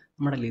വെച്ചാൽ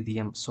നമ്മുടെ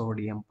lithium,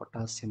 sodium,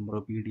 potassium,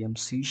 rubidium,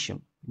 caesium,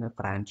 പിന്നെ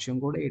ഫ്രാൻഷ്യം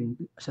കൂടെ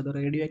ഉണ്ട്, പക്ഷെ അത്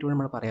റേഡിയോ ആയിട്ട്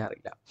നമ്മൾ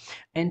പറയാറില്ല.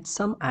 And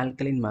some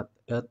alkaline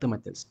earth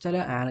metals, ചില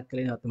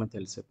ആൽക്കലൈൻ എർത്ത്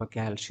മെറ്റൽസ്, ഇപ്പോൾ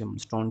കാൽഷ്യം,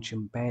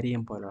 സ്ട്രോൺഷ്യം,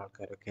 ബാരിയം പോലുള്ള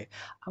ആൾക്കാരൊക്കെ,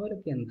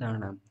 അവരൊക്കെ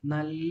എന്താണ്,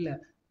 നല്ല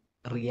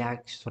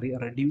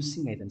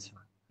റെഡ്യൂസിങ് ഏജൻസ്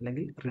ആണ്,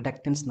 അല്ലെങ്കിൽ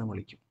റിഡക്റ്റൻസ് എന്ന്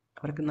വിളിക്കും.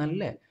 അവർക്ക്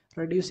നല്ല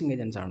റെഡ്യൂസിങ്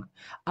ഏജൻസ് ആണ്.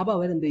 അപ്പോൾ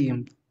അവരെന്ത്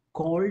ചെയ്യും,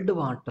 കോൾഡ്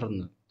വാട്ടറിൽ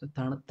നിന്ന്,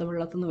 തണുത്ത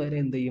വെള്ളത്തിൽ നിന്ന് വരെ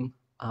എന്ത് ചെയ്യും,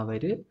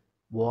 അവർ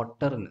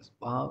വാട്ടറിന്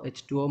ആ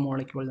H2O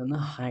മോളിക്യൂളിൽ നിന്ന്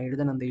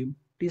ഹൈഡ്രജൻ എന്ത് ചെയ്യും,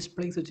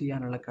 ഡിസ്പ്ലേസ്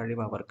ചെയ്യാനുള്ള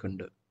കഴിവ്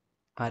അവർക്കുണ്ട്.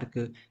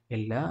 ആർക്ക്,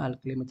 എല്ലാ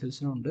ആൽക്കലി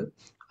മെറ്റൽസിനും ഉണ്ട്.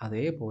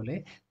 അതേപോലെ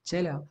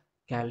ചില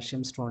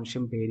കാൽഷ്യം,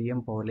 സ്ട്രോൺഷ്യം,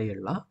 ബേരിയം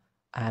പോലെയുള്ള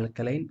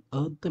ആൽക്കലൈൻ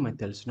എർത്ത്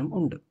മെറ്റൽസിനും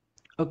ഉണ്ട്.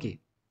 ഓക്കെ,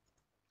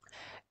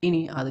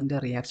 ഇനി അതിൻ്റെ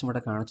റിയാക്ഷൻ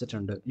ഇവിടെ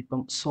കാണിച്ചിട്ടുണ്ട്.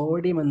 ഇപ്പം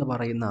സോഡിയം എന്ന്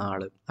പറയുന്ന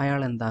ആൾ,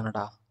 അയാൾ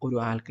എന്താണടാ, ഒരു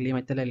ആൽക്കലി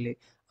മെറ്റൽ അല്ലേ.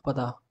 അപ്പോൾ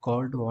അതാ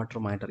കോൾഡ്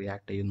വാട്ടറുമായിട്ട്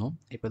റിയാക്ട് ചെയ്യുന്നു.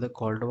 ഇപ്പോൾ ഇത്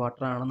കോൾഡ്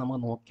വാട്ടർ ആണെന്ന്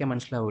നമുക്ക് നോക്കിയാൽ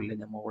മനസ്സിലാവില്ല,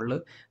 ഞാൻ മുകളിൽ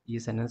ഈ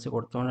സെൻറ്റൻസ്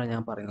കൊടുത്തുകൊണ്ടാണ്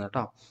ഞാൻ പറയുന്നത്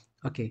കേട്ടോ.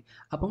 ഓക്കെ,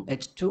 അപ്പം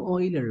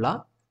H2Oയിലുള്ള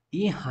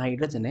ഈ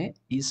ഹൈഡ്രജനെ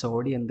ഈ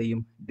സോഡിയം എന്ത്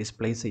ചെയ്യും,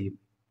 ഡിസ്പ്ലേസ് ചെയ്യും.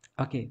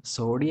 ഓക്കെ,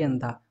 സോഡിയം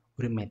എന്താ,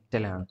 ഒരു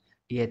മെറ്റലാണ്.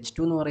 ഈ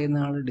H2 എന്ന് പറയുന്ന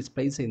ആൾ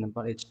ഡിസ്പ്ലേസ് ചെയ്യുന്നു.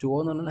 അപ്പോൾ H2O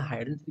എന്ന് പറഞ്ഞാൽ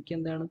ഹൈഡ്രജൻ ശരിക്കും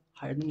എന്താണ്,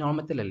 ഹൈഡ്രജൻ നോൺ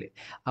മെറ്റൽ അല്ലേ.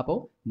 അപ്പോൾ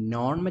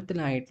നോൺ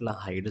മെറ്റൽ ആയിട്ടുള്ള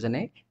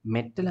ഹൈഡ്രജനെ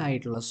മെറ്റൽ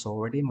ആയിട്ടുള്ള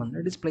സോഡിയം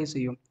വന്ന് ഡിസ്പ്ലേസ്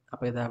ചെയ്യും.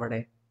 അപ്പോൾ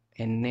ഇതവിടെ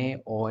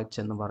NaOH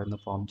എന്ന് പറയുന്ന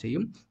ഫോം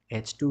ചെയ്യും,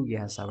 H2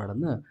 ഗ്യാസ് അവിടെ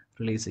നിന്ന്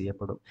റിലീസ്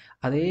ചെയ്യപ്പെടും.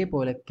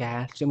 അതേപോലെ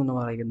കാൽഷ്യം എന്ന്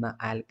പറയുന്ന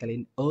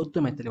ആൽക്കലൈൻ എർത്ത്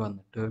മെറ്റൽ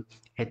വന്നിട്ട്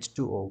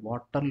H2O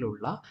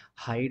വാട്ടറിലുള്ള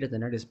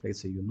ഹൈഡ്രജനെ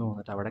ഡിസ്പ്ലേസ് ചെയ്യുന്നു,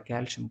 എന്നിട്ട് അവിടെ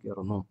കാൽഷ്യം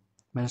കയറുന്നു.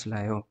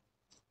 മനസ്സിലായോ?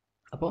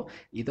 അപ്പോൾ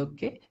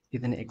ഇതൊക്കെ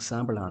ഇതിന്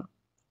എക്സാമ്പിളാണ്.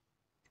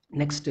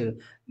 നെക്സ്റ്റ്,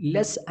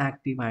 ലെസ്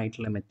ആക്റ്റീവ്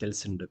ആയിട്ടുള്ള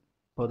മെറ്റൽസ് ഉണ്ട്.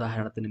 ഇപ്പോൾ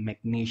ഉദാഹരണത്തിന്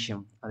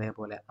മെഗ്നീഷ്യം,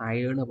 അതേപോലെ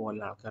അയേൺ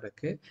പോലുള്ള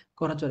ആൾക്കാരൊക്കെ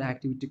കുറച്ചൊരു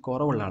ആക്ടിവിറ്റി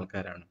കുറവുള്ള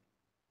ആൾക്കാരാണ്.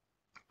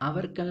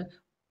 അവർക്ക്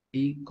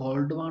ഈ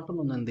കോൾഡ്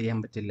വാട്ടറിനൊന്നും എന്ത് ചെയ്യാൻ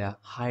പറ്റില്ല,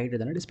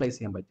 ഹൈഡ്രജനെ ഡിസ്പ്ലേസ്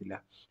ചെയ്യാൻ പറ്റില്ല.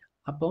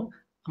 അപ്പോൾ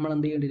നമ്മൾ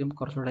എന്ത് ചെയ്യേണ്ടി വരും,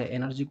 കുറച്ചുകൂടെ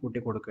എനർജി കൂട്ടി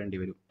കൊടുക്കേണ്ടി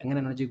വരും. എങ്ങനെ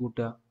എനർജി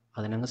കൂട്ടുക,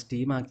 അതിനങ്ങ്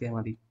സ്റ്റീം ആക്കിയാൽ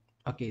മതി.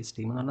 ഓക്കെ,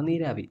 സ്റ്റീം എന്ന് പറഞ്ഞാൽ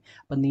നീരാവി.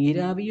 അപ്പം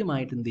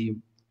നീരാവിയുമായിട്ട് എന്ത് ചെയ്യും,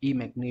 ഈ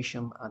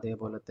മെഗ്നീഷ്യം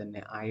അതേപോലെ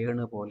തന്നെ അയേൺ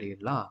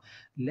പോലെയുള്ള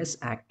ലെസ്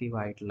ആക്റ്റീവ്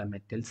ആയിട്ടുള്ള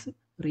മെറ്റൽസ്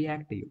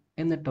റിയാക്ട് ചെയ്യും.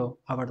 എന്നിട്ടോ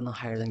അവിടുന്ന്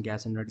ഹൈഡ്രജൻ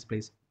ഗ്യാസിൻ്റെ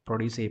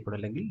പ്രൊഡ്യൂസ് ചെയ്യപ്പെടും,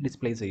 അല്ലെങ്കിൽ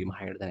ഡിസ്പ്ലേസ് ചെയ്യും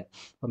ഹൈഡ്രജനെ.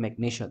 അപ്പോൾ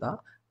മെഗ്നീഷ്യം അതാ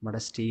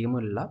നമ്മുടെ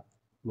സ്റ്റീമുള്ള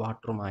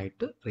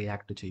വാട്ടറുമായിട്ട്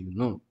റിയാക്ട്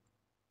ചെയ്യുന്നു.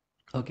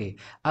 ഓക്കെ,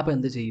 അപ്പോൾ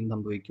എന്ത്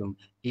സംഭവിക്കും?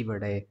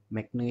 ഇവിടെ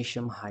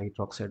മെഗ്നീഷ്യം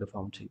ഹൈഡ്രോക്സൈഡ്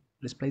ഫോം ചെയ്യും,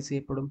 ഡിസ്പ്ലേസ്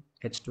ചെയ്യപ്പെടും,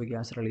 H2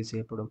 ഗ്യാസ് റിലീസ്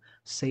ചെയ്യപ്പെടും.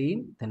 സെയിം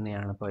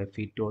തന്നെയാണ് ഇപ്പോൾ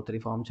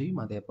Fe2O3 ഫോം ചെയ്യും,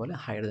 അതേപോലെ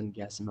ഹൈഡ്രജൻ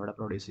ഗ്യാസും ഇവിടെ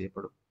പ്രൊഡ്യൂസ്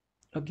ചെയ്യപ്പെടും.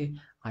 ഓക്കെ,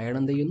 അയൺ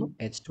എന്ത് ചെയ്യുന്നു?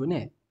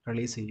 H2നെ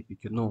റിലീസ്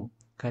ചെയ്യിപ്പിക്കുന്നു.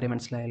 കാര്യം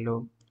മനസ്സിലായല്ലോ?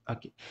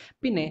 ഓക്കെ,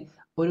 പിന്നെ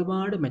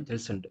ഒരുപാട്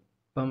മെറ്റൽസ് ഉണ്ട്.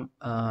 ഇപ്പം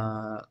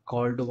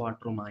കോൾഡ്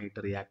വാട്ടറുമായിട്ട്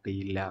റിയാക്ട്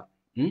ചെയ്യില്ല.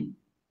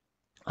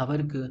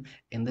 അവർക്ക്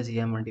എന്ത്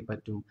ചെയ്യാൻ വേണ്ടി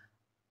പറ്റും?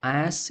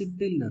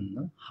 ആസിഡിൽ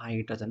നിന്ന്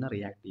ഹൈഡ്രജനെ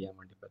റിയാക്ട് ചെയ്യാൻ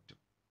വേണ്ടി പറ്റും.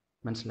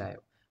 മനസ്സിലായോ?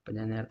 അപ്പം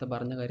ഞാൻ നേരത്തെ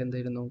പറഞ്ഞ കാര്യം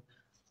എന്തായിരുന്നു?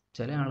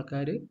 ചില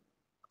ആൾക്കാർ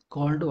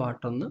കോൾഡ്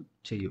വാട്ടറിൽ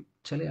ചെയ്യും,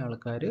 ചില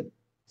ആൾക്കാർ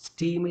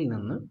സ്റ്റീമിൽ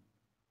നിന്ന്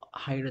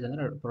ഹൈഡ്രജൻ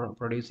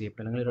പ്രൊഡ്യൂസ്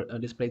ചെയ്യപ്പെടും അല്ലെങ്കിൽ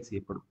ഡിസ്പ്ലേസ്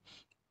ചെയ്യപ്പെടും.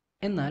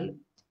 എന്നാൽ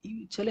ഈ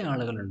ചില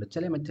ആളുകളുണ്ട്,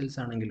 ചില മെറ്റൽസ്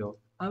ആണെങ്കിലോ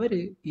അവർ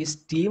ഈ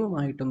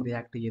സ്റ്റീമുമായിട്ടും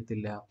റിയാക്ട്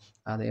ചെയ്യത്തില്ല,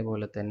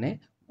 അതേപോലെ തന്നെ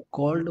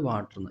കോൾഡ്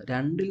വാട്ടറിന്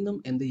രണ്ടിൽ നിന്നും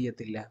എന്ത്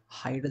ചെയ്യത്തില്ല?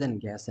 ഹൈഡ്രജൻ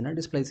ഗ്യാസിനെ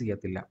ഡിസ്പ്ലേസ്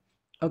ചെയ്യത്തില്ല.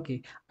 ഓക്കെ,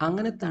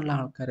 അങ്ങനത്തെ ഉള്ള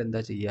ആൾക്കാർ എന്താ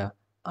ചെയ്യുക?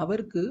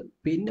 അവർക്ക്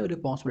പിന്നെ ഒരു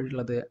പോസിബിലിറ്റി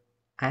ഉള്ളത്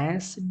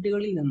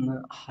ആസിഡുകളിൽ നിന്ന്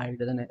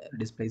ഹൈഡ്രജനെ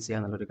ഡിസ്പ്ലേസ്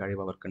ചെയ്യാന്നുള്ളൊരു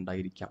കഴിവ് അവർക്ക്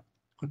ഉണ്ടായിരിക്കാം.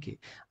 ഓക്കെ,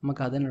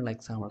 നമുക്ക് അതിനുള്ള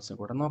എക്സാമ്പിൾസ്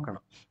കൂടെ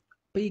നോക്കണം.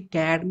 അപ്പോൾ ഈ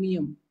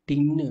കാഡ്മിയം,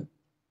 ടിന്ന്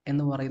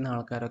എന്ന് പറയുന്ന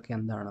ആൾക്കാരൊക്കെ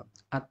എന്താണ്?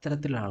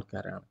 അത്തരത്തിലുള്ള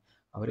ആൾക്കാരാണ്.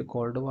 അവർ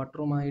കോൾഡ്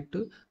വാട്ടറുമായിട്ട്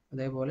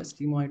അതേപോലെ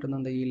സ്റ്റീമുമായിട്ടൊന്നും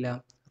എന്ത് ചെയ്യില്ല?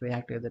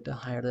 റിയാക്ട് ചെയ്തിട്ട്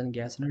ഹൈഡ്രജൻ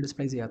ഗ്യാസിനെ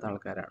ഡിസ്പ്ലേസ് ചെയ്യാത്ത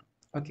ആൾക്കാരാണ്.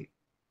 ഓക്കെ,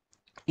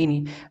 ഇനി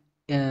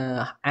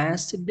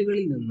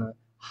ആസിഡുകളിൽ നിന്ന്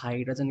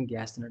ഹൈഡ്രജൻ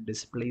ഗ്യാസിനെ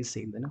ഡിസ്പ്ലേസ്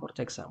ചെയ്യുന്നതിന്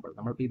കുറച്ച് എക്സാമ്പിൾ.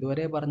 നമ്മളിപ്പോൾ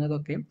ഇതുവരെ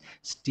പറഞ്ഞതൊക്കെ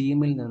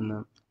സ്റ്റീമിൽ നിന്ന്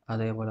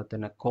അതേപോലെ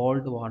തന്നെ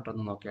കോൾഡ് വാട്ടറിൽ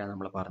നിന്നൊക്കെയാണ്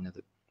നമ്മൾ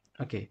പറഞ്ഞത്.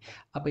 ഓക്കെ,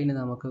 അപ്പോൾ ഇനി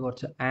നമുക്ക്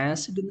കുറച്ച്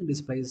ആസിഡിൽ നിന്ന്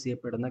ഡിസ്പ്ലേസ്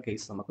ചെയ്യപ്പെടുന്ന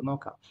കേസ് നമുക്ക്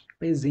നോക്കാം.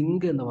 അപ്പോൾ ഈ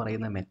സിങ്ക് എന്ന്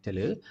പറയുന്ന മെറ്റൽ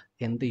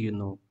എന്ത്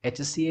ചെയ്യുന്നു?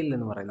 HCl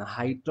എന്ന് പറയുന്ന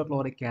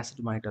ഹൈഡ്രോക്ലോറിക്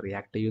ആസിഡുമായിട്ട്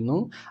റിയാക്ട് ചെയ്യുന്നു.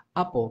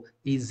 അപ്പോൾ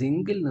ഈ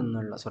സിങ്കിൽ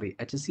നിന്നുള്ള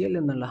HCl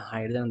എന്നുള്ള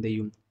ഹൈഡ്രജൻ എന്ത്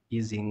ചെയ്യും? ഈ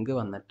സിങ്ക്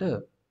വന്നിട്ട്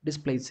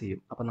ഡിസ്പ്ലേസ് ചെയ്യും.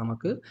 അപ്പോൾ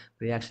നമുക്ക്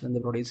റിയാക്ഷൻ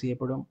എന്ത് പ്രൊഡ്യൂസ്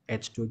ചെയ്യപ്പെടും?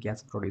 H2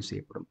 ഗ്യാസ് പ്രൊഡ്യൂസ്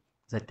ചെയ്യപ്പെടും,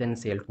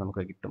 ZnCl2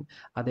 നമുക്ക് കിട്ടും.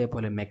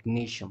 അതേപോലെ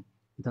മെഗ്നീഷ്യം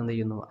ഇതെന്ത്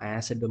ചെയ്യുന്നു?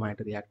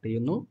 ആസിഡുമായിട്ട് റിയാക്ട്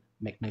ചെയ്യുന്നു,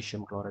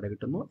 മെഗ്നീഷ്യം ക്ലോറൈഡ്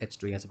കിട്ടുന്നു,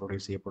 H2 ഗ്യാസ്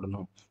പ്രൊഡ്യൂസ്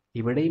ചെയ്യപ്പെടുന്നു.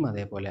 ഇവിടെയും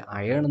അതേപോലെ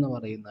അയൺ എന്ന്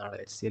പറയുന്ന ആൾ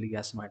HCl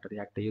ഗ്യാസുമായിട്ട്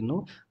റിയാക്ട് ചെയ്യുന്നു,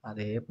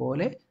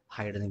 അതേപോലെ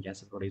ഹൈഡ്രജൻ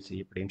ഗ്യാസ് പ്രൊഡ്യൂസ്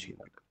ചെയ്യപ്പെടുകയും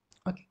ചെയ്യുന്നുണ്ട്.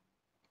 ഓക്കെ,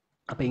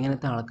 അപ്പോൾ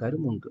ഇങ്ങനത്തെ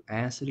ആൾക്കാരും ഉണ്ട്.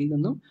 ആസിഡിൽ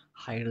നിന്നും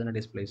ഹൈഡ്രജനെ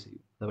ഡിസ്പ്ലേസ്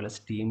ചെയ്യും, അതുപോലെ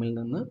സ്റ്റീമിൽ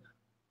നിന്ന്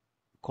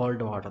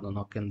കോൾഡ് വാട്ടറിൽ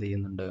നിന്നൊക്കെ എന്ത്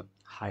ചെയ്യുന്നുണ്ട്?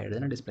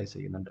 ഹൈഡ്രജനെ ഡിസ്പ്ലേസ്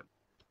ചെയ്യുന്നുണ്ട്.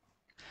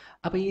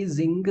 അപ്പോൾ ഈ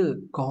സിങ്ക്,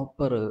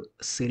 കോപ്പർ,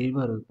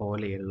 സിൽവർ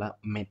പോലെയുള്ള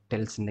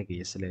മെറ്റൽസിൻ്റെ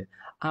കേസിൽ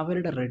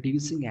അവരുടെ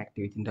റെഡ്യൂസിങ്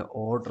ആക്ടിവിറ്റിൻ്റെ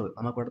ഓർഡർ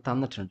നമുക്കിവിടെ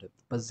തന്നിട്ടുണ്ട്.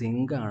 ഇപ്പോൾ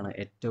സിങ്ക് ആണ്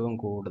ഏറ്റവും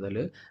കൂടുതൽ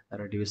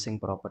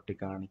റെഡ്യൂസിങ് പ്രോപ്പർട്ടി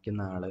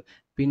കാണിക്കുന്ന ആൾ,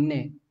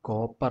 പിന്നെ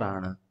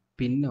കോപ്പറാണ്,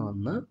 പിന്നെ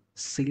ഒന്ന്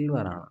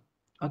സിൽവറാണ്.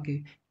 ഓക്കെ,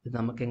 ഇത്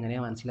നമുക്ക്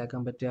എങ്ങനെയാണ്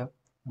മനസ്സിലാക്കാൻ പറ്റുക?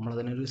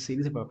 നമ്മളതിനൊരു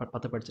സീരീസ്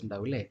 10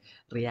 പഠിച്ചിട്ടുണ്ടാവും അല്ലേ?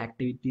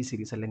 റിയാക്ടിവിറ്റി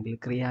സീരീസ് അല്ലെങ്കിൽ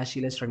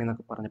ക്രിയാശീല ശ്രേണി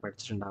എന്നൊക്കെ പറഞ്ഞ്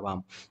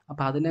പഠിച്ചിട്ടുണ്ടാവാം.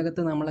 അപ്പോൾ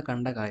അതിനകത്ത് നമ്മൾ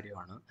കണ്ട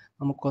കാര്യമാണ്.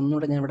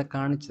 നമുക്കൊന്നുകൂടെ ഞാൻ ഇവിടെ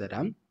കാണിച്ചു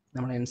തരാം.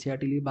 നമ്മൾ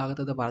NCERT ഈ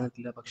ഭാഗത്ത് അത്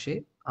പറഞ്ഞിട്ടില്ല, പക്ഷേ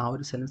ആ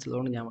ഒരു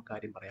സെൻസിലുകൊണ്ട് ഞാൻ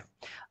കാര്യം പറയാം.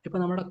 ഇപ്പോൾ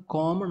നമ്മുടെ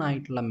കോമൺ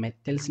ആയിട്ടുള്ള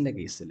മെറ്റൽസിൻ്റെ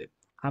കേസിൽ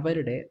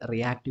അവരുടെ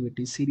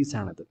റിയാക്ടിവിറ്റി സീരീസ്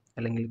ആണിത്,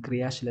 അല്ലെങ്കിൽ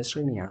ക്രിയാശീല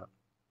ശ്രേണിയാണ്.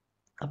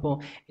 അപ്പോൾ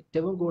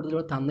ഏറ്റവും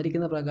കൂടുതൽ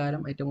തന്നിരിക്കുന്ന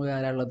പ്രകാരം ഏറ്റവും കൂടുതൽ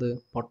ആരാളുള്ളത്?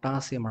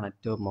 പൊട്ടാസ്യമാണ്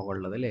ഏറ്റവും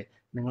മുകളിലുള്ളത് അല്ലേ?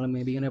 നിങ്ങൾ മേ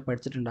ബി ഇങ്ങനെ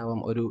പഠിച്ചിട്ടുണ്ടാവാം,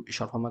 ഒരു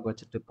ഷോർട്ട് ഫോമൊക്കെ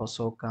വെച്ചിട്ട്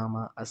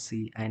പൊസോക്കാമ, അസി,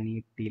 അനി,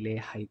 ടിലെ,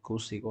 ഹൈക്കോ,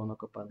 സിഗോ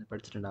എന്നൊക്കെ പറഞ്ഞ്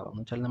പഠിച്ചിട്ടുണ്ടാവാം.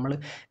 എന്ന് വെച്ചാൽ നമ്മൾ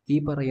ഈ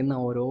പറയുന്ന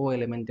ഓരോ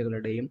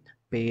എലിമെൻറ്റുകളുടെയും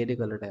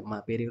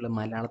പേരുകൾ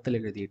മലയാളത്തിൽ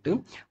എഴുതിയിട്ട്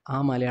ആ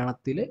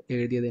മലയാളത്തിൽ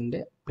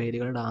എഴുതിയതിൻ്റെ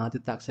പേരുകളുടെ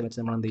ആദ്യത്തെ അക്ഷരം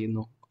വെച്ച് നമ്മൾ എന്ത്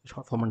ചെയ്യുന്നു?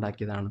 ഷോർട്ട് ഫോം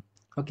ഉണ്ടാക്കിയതാണ്.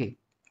 ഓക്കെ,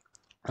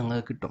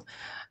 അങ്ങനെ കിട്ടും.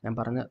 ഞാൻ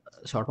പറഞ്ഞ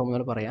ഷോർട്ട് ഫോം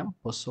പോലെ പറയാം: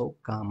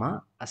 പൊസോക്കാമ,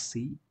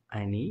 അസി,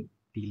 അനി,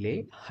 ടിലെ,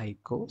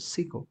 ഹൈക്കോ,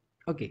 സിഗോ.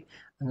 ഓക്കെ,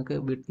 നിങ്ങൾക്ക്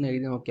വീട്ടിൽ നിന്ന്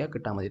എഴുതി നോക്കിയാൽ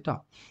കിട്ടാൻ മതി കേട്ടോ.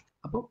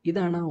 അപ്പോൾ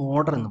ഇതാണ്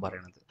ഓർഡർ എന്ന്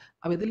പറയുന്നത്.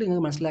 അപ്പോൾ ഇതിൽ നിങ്ങൾ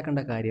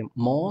മനസ്സിലാക്കേണ്ട കാര്യം,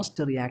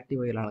 മോസ്റ്റ്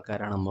റിയാക്റ്റീവ് ആയുള്ള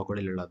ആൾക്കാരാണ്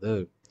മുകളിലുള്ളത്.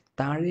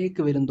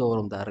 താഴേക്ക് വരും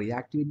തോറും the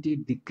reactivity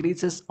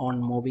decreases on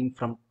moving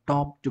from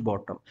top two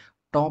bottom.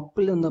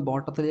 ടോപ്പിൽ നിന്ന്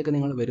ബോട്ടത്തിലേക്ക്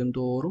നിങ്ങൾ വരും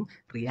തോറും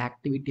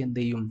റിയാക്ടിവിറ്റി എന്ത്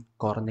ചെയ്യും?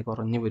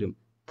 കുറഞ്ഞു വരും.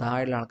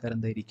 താഴെയുള്ള ആൾക്കാർ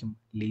എന്തായിരിക്കും?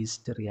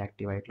 ലീസ്റ്റ്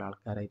റിയാക്റ്റീവ് ആയിട്ടുള്ള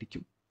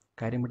ആൾക്കാരായിരിക്കും.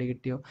 കാര്യം ഇവിടെ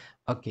കിട്ടിയോ?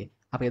 ഓക്കെ,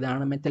 അപ്പോൾ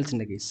ഇതാണ്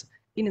മെറ്റൽസിൻ്റെ കേസ്.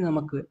 ഇനി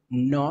നമുക്ക്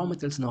നോൺ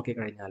മെറ്റൽസ്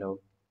നോക്കിക്കഴിഞ്ഞാലോ,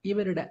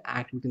 ഇവരുടെ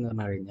ആക്ടിവിറ്റി എന്ന്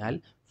പറഞ്ഞു കഴിഞ്ഞാൽ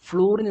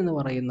ഫ്ലൂറിൻ എന്ന്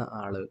പറയുന്ന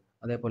ആള്,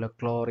 അതേപോലെ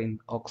chlorine,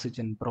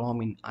 oxygen,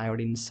 bromine,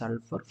 iodine,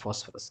 sulphur,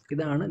 phosphorus,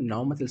 ഇതാണ്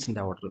നോൺ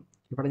മെറ്റൽസിൻ്റെ ഓർഡർ.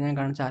 ഇവിടെ ഞാൻ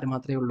കാണിച്ച ആര്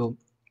മാത്രമേ ഉള്ളൂ?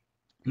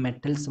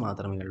 മെറ്റൽസ്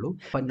മാത്രമേ ഉള്ളൂ.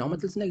 അപ്പോൾ നോൺ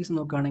മെറ്റൽസിൻ്റെ കേസ്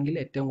നോക്കുകയാണെങ്കിൽ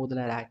ഏറ്റവും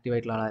കൂടുതൽ ആക്റ്റീവ്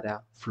ആയിട്ടുള്ള ആളാരാ?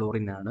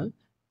 ഫ്ലൂറിൻ ആണ്,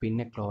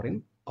 പിന്നെ chlorine,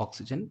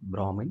 oxygen,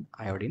 bromine,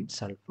 iodine,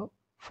 sulphur,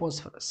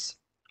 phosphorus.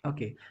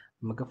 Okay,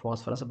 നമുക്ക്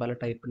ഫോസ്ഫറസ് പല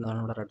ടൈപ്പ് ഉണ്ട്.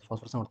 ഇവിടെ റെഡ്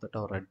ഫോസ്ഫറസ്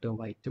കൊടുത്തിട്ടോ, റെഡും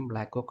വൈറ്റും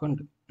ബ്ലാക്കും ഒക്കെ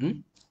ഉണ്ട്.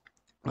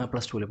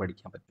 +2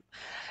 പഠിക്കാൻ പറ്റും.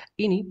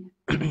 ഇനി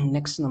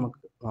നെക്സ്റ്റ് നമുക്ക്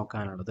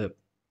നോക്കാനുള്ളത്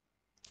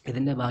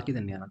ഇതിൻ്റെ ബാക്കി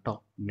തന്നെയാണ് കേട്ടോ.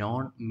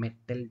 നോൺ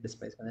മെറ്റൽ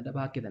ഡിസ്പ്ലേസ്മെൻറ്റിൻ്റെ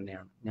ബാക്കി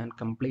തന്നെയാണ്. ഞാൻ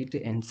കംപ്ലീറ്റ്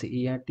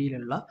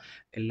NCERTയിലുള്ള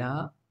എല്ലാ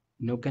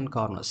ന്യൂക്ക് ആൻഡ്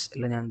കോർണേഴ്സ്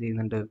എല്ലാം ഞാൻ എന്ത്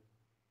ചെയ്യുന്നുണ്ട്?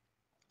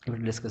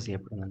 ഇവിടെ ഡിസ്കസ്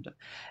ചെയ്യപ്പെടുന്നുണ്ട്.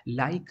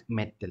 ലൈക്ക്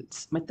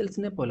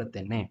മെറ്റൽസിനെ പോലെ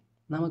തന്നെ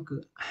നമുക്ക്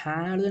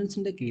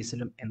ഹാലജൻസിൻ്റെ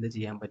കേസിലും എന്ത്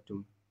ചെയ്യാൻ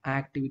പറ്റും?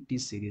 ആക്ടിവിറ്റി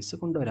സീരീസ്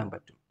കൊണ്ടുവരാൻ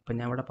പറ്റും. ഇപ്പം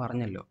ഞാൻ ഇവിടെ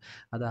പറഞ്ഞല്ലോ,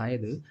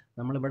 അതായത്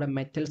നമ്മളിവിടെ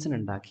മെറ്റൽസിന്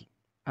ഉണ്ടാക്കി,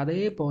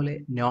 അതേപോലെ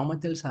നോൺ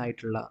മെറ്റൽസ്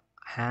ആയിട്ടുള്ള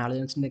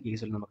ഹാലജൻസിൻ്റെ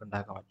കേസിൽ നമുക്ക്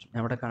ഉണ്ടാക്കാൻ പറ്റും. ഞാൻ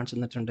ഇവിടെ കാണിച്ചു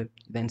തന്നിട്ടുണ്ട്.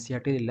 ഇത്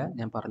NCERT ഇല്ല,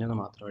 ഞാൻ പറഞ്ഞത്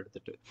മാത്രം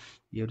എടുത്തിട്ട്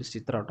ഈ ഒരു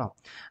ചിത്രം കേട്ടോ.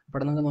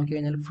 ഇവിടെ നമുക്ക് നോക്കി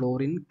കഴിഞ്ഞാൽ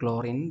ഫ്ലോറിൻ,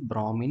 ക്ലോറിൻ,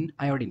 ബ്രോമിൻ,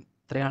 അയോഡിൻ,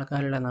 ഇത്രയും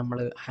ആൾക്കാരുടെ നമ്മൾ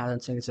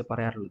ഹാലജൻസിനെ കുറിച്ച്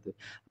പറയാറുള്ളത്.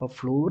 അപ്പോൾ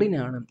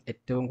ഫ്ലോറിനാണ്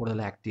ഏറ്റവും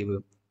കൂടുതൽ ആക്റ്റീവ്,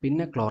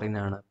 പിന്നെ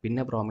ക്ലോറിനാണ്,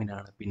 പിന്നെ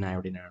ബ്രോമിനാണ്, പിന്നെ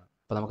അയോഡിനാണ്.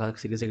 അപ്പോൾ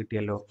നമുക്കത് സീരീസ്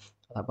കിട്ടിയല്ലോ.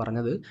 അതാ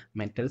പറഞ്ഞത്,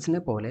 മെറ്റൽസിനെ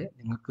പോലെ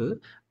നിങ്ങൾക്ക്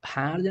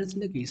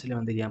ഹാലജൻസിൻ്റെ കേസിലും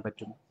എന്ത് ചെയ്യാൻ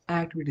പറ്റും,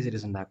 ആക്ടിവിറ്റി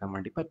സീരീസ് ഉണ്ടാക്കാൻ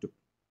വേണ്ടി പറ്റും.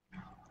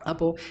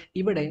 അപ്പോൾ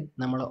ഇവിടെ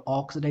നമ്മൾ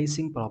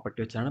ഓക്സിഡൈസിങ് പ്രോപ്പർട്ടി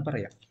വെച്ചാണ്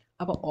പറയുക.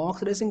 അപ്പോൾ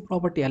ഓക്സിഡൈസിങ്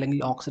പ്രോപ്പർട്ടി അല്ലെങ്കിൽ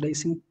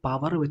ഓക്സിഡൈസിങ്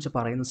പവർ വെച്ച്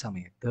പറയുന്ന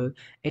സമയത്ത്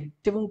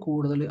ഏറ്റവും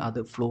കൂടുതൽ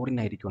അത്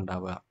ഫ്ലോറിനായിരിക്കും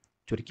ഉണ്ടാവുക.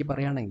 ചുരുക്കി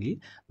പറയുകയാണെങ്കിൽ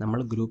നമ്മൾ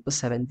ഗ്രൂപ്പ്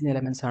 17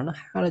 എലമെൻറ്റ്സ് ആണ്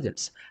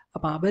ഹാലജൻസ്.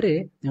 അപ്പോൾ അവരെ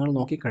നിങ്ങൾ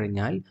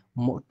നോക്കിക്കഴിഞ്ഞാൽ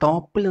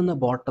ടോപ്പിൽ നിന്ന്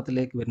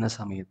ബോട്ടത്തിലേക്ക് വരുന്ന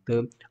സമയത്ത്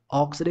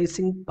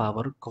ഓക്സിഡൈസിങ്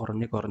പവർ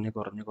കുറഞ്ഞ്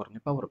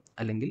പവർ,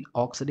 അല്ലെങ്കിൽ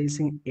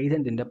ഓക്സിഡൈസിങ്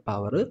ഏജൻറ്റിൻ്റെ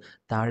പവർ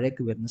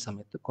താഴേക്ക് വരുന്ന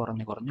സമയത്ത്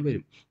കുറഞ്ഞ്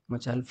വരും. എന്ന്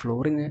വെച്ചാൽ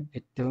ഫ്ലോറിന്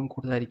ഏറ്റവും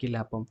കൂടുതലായിരിക്കില്ല,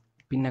 അപ്പം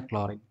പിന്നെ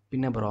ക്ലോറിൻ,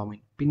 പിന്നെ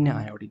ബ്രോമിൻ, പിന്നെ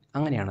അയോഡിൻ,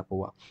 അങ്ങനെയാണ്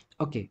പോവുക.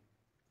 ഓക്കെ,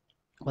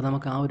 അപ്പോൾ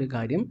നമുക്ക് ആ ഒരു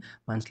കാര്യം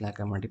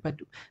മനസ്സിലാക്കാൻ വേണ്ടി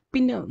പറ്റും.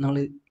 പിന്നെ നമ്മൾ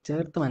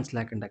ചേർത്ത്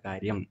മനസ്സിലാക്കേണ്ട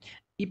കാര്യം,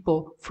 ഇപ്പോൾ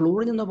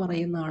ഫ്ലോറിൻ എന്ന്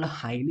പറയുന്ന ആൾ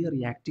ഹൈലി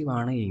റിയാക്റ്റീവ്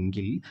ആണ്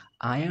എങ്കിൽ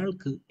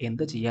അയാൾക്ക്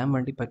എന്ത് ചെയ്യാൻ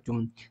വേണ്ടി പറ്റും,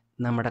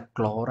 നമ്മുടെ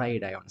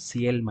ക്ലോറൈഡ് അയോൺ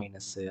Cl-,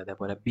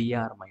 അതേപോലെ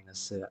Br-,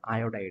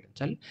 അയോഡൈഡ്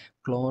വെച്ചാൽ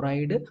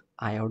ക്ലോറൈഡ്,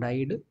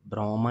 അയോഡൈഡ്,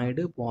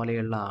 ബ്രോമൈഡ്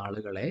പോലെയുള്ള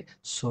ആളുകളെ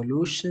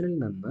സൊല്യൂഷനിൽ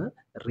നിന്ന്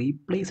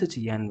റീപ്ലേസ്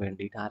ചെയ്യാൻ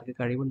വേണ്ടിയിട്ട് ആർക്ക്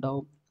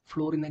കഴിവുണ്ടാവും,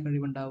 ഫ്ലോറിനെ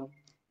കഴിവുണ്ടാവും.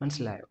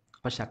 മനസ്സിലായോ?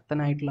 അപ്പോൾ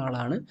ശക്തനായിട്ടുള്ള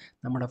ആളാണ്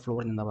നമ്മുടെ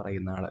ഫ്ലോറിൻ എന്ന്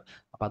പറയുന്ന ആൾ.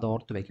 അപ്പോൾ അത്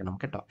ഓർത്ത് വെക്കണം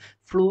കേട്ടോ.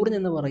 ഫ്ലോറിൻ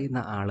എന്ന് പറയുന്ന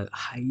ആൾ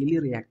ഹൈലി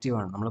റിയാക്റ്റീവ്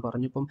ആണ്. നമ്മൾ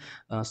പറഞ്ഞിപ്പം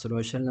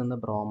സൊല്യൂഷനിൽ നിന്ന്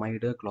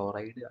ബ്രോമൈഡ്,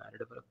 ക്ലോറൈഡ്,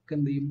 അയോഡൈഡ്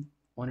എന്ത് ചെയ്യും,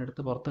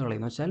 ഓനെടുത്ത് പുറത്ത്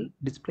കളയുന്നു വെച്ചാൽ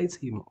ഡിസ്പ്ലേസ്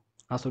ചെയ്യുമോ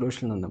ആ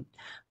സൊല്യൂഷനിൽ നിന്നും.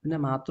 പിന്നെ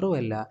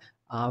മാത്രവുമല്ല,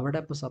 അവിടെ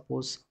ഇപ്പോൾ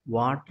സപ്പോസ്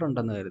വാട്ടർ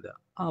ഉണ്ടെന്ന് കരുതുക,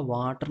 ആ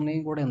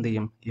വാട്ടറിനെയും കൂടെ എന്ത്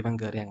ചെയ്യും, ഇവൻ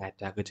കയറി അങ്ങ്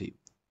അറ്റാക്ക് ചെയ്യും.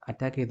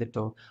 അറ്റാക്ക്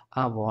ചെയ്തിട്ടോ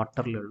ആ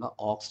വാട്ടറിലുള്ള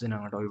ഓക്സിജൻ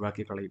അങ്ങോട്ട്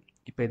ഒഴിവാക്കി കളയും.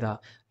 ഇപ്പോൾ ഇതാ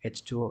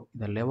H2O,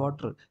 ഇതല്ലേ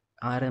വാട്ടർ,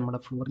 ആരെ നമ്മുടെ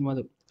ഫ്ലോറിൻ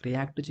അത്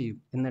റിയാക്ട് ചെയ്യും.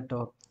 എന്നിട്ടോ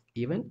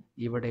ഇവൻ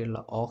ഇവിടെയുള്ള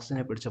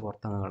ഓക്സിജനെ പിടിച്ച്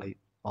പുറത്തങ്ങ് കളയും,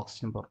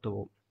 ഓക്സിജൻ പുറത്തു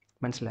പോകും.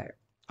 മനസ്സിലായോ?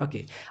 ഓക്കെ,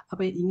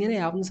 അപ്പോൾ ഇങ്ങനെ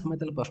ആവുന്ന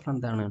സമയത്തുള്ള പ്രശ്നം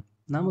എന്താണ്,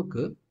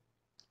 നമുക്ക്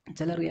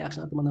ചില റിയാക്ഷൻ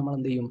നടത്തുമ്പോൾ നമ്മൾ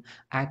എന്ത് ചെയ്യും,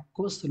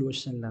 ആക്വസ്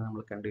സൊല്യൂഷനിലാണ്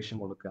നമ്മൾ കണ്ടീഷൻ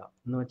കൊടുക്കുക.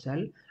 എന്ന് വെച്ചാൽ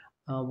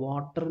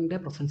വാട്ടറിൻ്റെ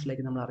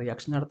പ്രസൻസിലേക്ക് നമ്മൾ ആ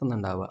റിയാക്ഷൻ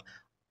നടത്തുന്നുണ്ടാവുക.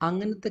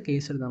 അങ്ങനത്തെ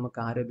കേസിൽ നമുക്ക്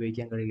ആരെ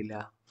ഉപയോഗിക്കാൻ കഴിയില്ല,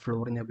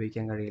 ഫ്ലോറിനെ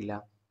ഉപയോഗിക്കാൻ കഴിയില്ല.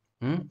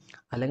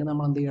 അല്ലെങ്കിൽ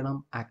നമ്മൾ എന്ത് ചെയ്യണം,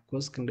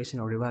 ആക്വസ് കണ്ടീഷൻ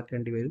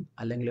ഒഴിവാക്കേണ്ടി വരും,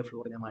 അല്ലെങ്കിൽ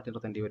ഫ്ലോറിനെ മാറ്റി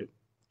നിർത്തേണ്ടി വരും.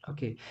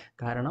 ഓക്കെ,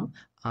 കാരണം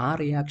ആ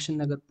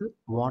റിയാക്ഷനകത്ത്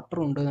വാട്ടർ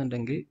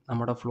ഉണ്ടെന്നുണ്ടെങ്കിൽ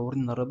നമ്മുടെ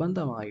ഫ്ലോറിൻ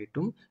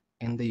നിർബന്ധമായിട്ടും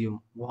എന്ത് ചെയ്യും,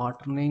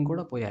 വാട്ടറിനെയും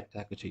കൂടെ പോയി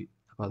അറ്റാക്ക് ചെയ്യും.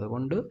 അപ്പോൾ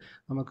അതുകൊണ്ട്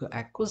നമുക്ക്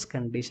ആക്വസ്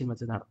കണ്ടീഷൻ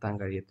വെച്ച് നടത്താൻ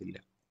കഴിയത്തില്ല.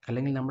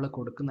 അല്ലെങ്കിൽ നമ്മൾ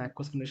കൊടുക്കുന്ന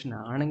ആക്വസ് കണ്ടീഷൻ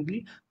ആണെങ്കിൽ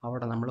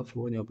അവിടെ നമ്മൾ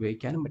ഫ്ലോറിനെ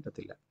ഉപയോഗിക്കാനും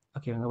പറ്റത്തില്ല.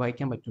 ഓക്കെ, നമുക്ക്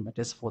വായിക്കാൻ പറ്റും.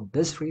 It is for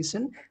this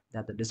reason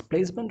that the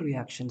displacement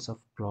reactions of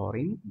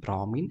chlorine,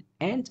 bromine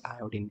and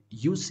iodine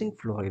using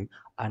fluorine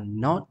are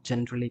not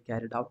generally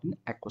carried out in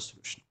aqueous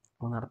solution.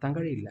 അപ്പോൾ നടത്താൻ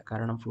കഴിയില്ല,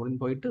 കാരണം ഫ്ലോറിൻ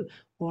പോയിട്ട്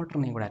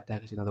വാട്ടറിനെയും കൂടെ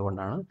അറ്റാക്ക് ചെയ്യുന്നത്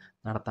കൊണ്ടാണ്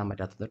നടത്താൻ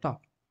പറ്റാത്തത് കേട്ടോ.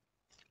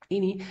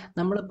 ഇനി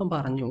നമ്മളിപ്പം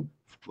പറഞ്ഞു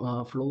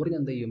ഫ്ലോറിൻ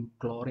എന്ത് ചെയ്യും,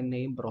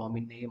 ക്ലോറിനെയും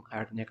ബ്രോമിനെയും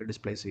അയോഡിനെയൊക്കെ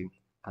ഡിസ്പ്ലേസ് ചെയ്യും.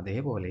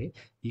 അതേപോലെ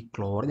ഈ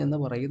ക്ലോറിൻ എന്ന്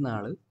പറയുന്ന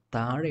ആൾ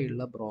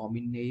താഴെയുള്ള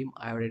ബ്രോമിനെയും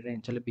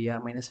അയോഡൈഡിനെയും ചില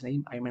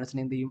Br-നെയും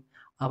I-നെയും എന്ത് ചെയ്യും,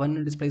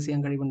 അവന് ഡിസ്പ്ലേസ്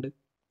ചെയ്യാൻ കഴിവുണ്ട്.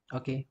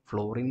 ഓക്കെ,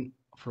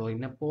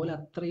 ഫ്ലോറിനെ പോലെ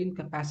അത്രയും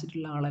കപ്പാസിറ്റി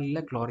ഉള്ള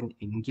ആളല്ല ക്ലോറിൻ,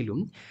 എങ്കിലും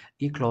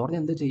ഈ ക്ലോറിൻ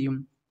എന്ത് ചെയ്യും,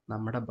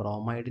 നമ്മുടെ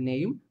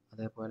ബ്രോമൈഡിനെയും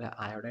അതേപോലെ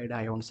അയോഡൈഡ്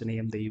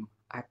അയോൺസിനെയും എന്ത് ചെയ്യും,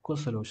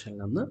 ആക്വസ് സൊല്യൂഷനിൽ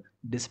നിന്ന്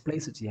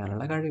ഡിസ്പ്ലേസ്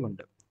ചെയ്യാനുള്ള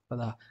കഴിവുണ്ട്. അപ്പോൾ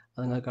അതാ അത്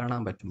നിങ്ങൾക്ക്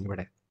കാണാൻ പറ്റും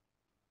ഇവിടെ.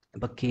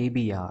 ഇപ്പോൾ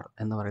KBr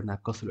എന്ന് പറയുന്ന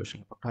അക്വ സൊല്യൂഷൻ,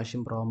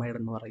 പൊട്ടാഷ്യം ബ്രോമൈഡ്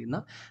എന്ന് പറയുന്ന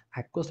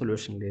അക്വ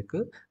സൊല്യൂഷനിലേക്ക്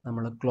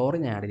നമ്മൾ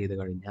ക്ലോറിൻ ആഡ് ചെയ്ത്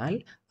കഴിഞ്ഞാൽ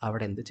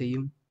അവിടെ എന്ത്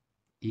ചെയ്യും,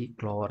 ഈ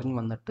ക്ലോറിൻ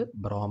വന്നിട്ട്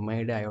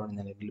ബ്രോമൈഡ് അയോൺ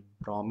അല്ലെങ്കിൽ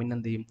ബ്രോമിൻ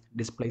എന്ത് ചെയ്യും,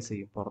 ഡിസ്പ്ലേസ്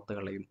ചെയ്യും, പുറത്ത്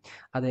കളയും.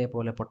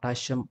 അതേപോലെ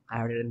പൊട്ടാഷ്യം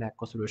അയോഡൈഡിൻ്റെ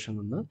അക്വ സൊല്യൂഷനിൽ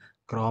നിന്ന്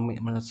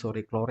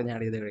ക്ലോറിൻ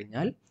ആഡ് ചെയ്ത്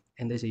കഴിഞ്ഞാൽ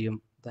എന്ത് ചെയ്യും,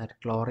 that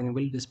chlorine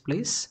will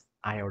displace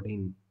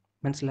iodine.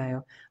 മനസ്സിലായോ?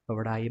 അപ്പോൾ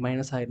ഇവിടെ I-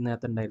 ആയിരുന്നു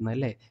നേരത്തെ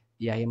അല്ലേ,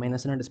 ഈ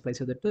I- ഡിസ്പ്ലേസ്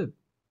ചെയ്തിട്ട്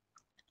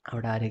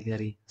അവിടെ ആരെ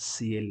കയറി,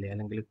 Cl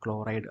അല്ലെങ്കിൽ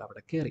ക്ലോറൈഡ്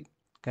അവിടെ കയറി.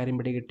 കാര്യം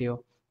പിടി കിട്ടിയോ?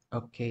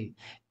 ഓക്കെ,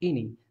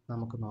 ഇനി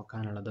നമുക്ക്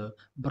നോക്കാനുള്ളത്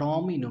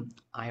ബ്രോമിനും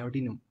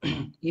അയോഡിനും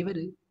ഇവർ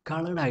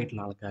കളേർഡ്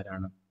ആയിട്ടുള്ള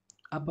ആൾക്കാരാണ്.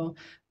 അപ്പോൾ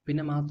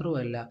പിന്നെ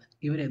മാത്രമല്ല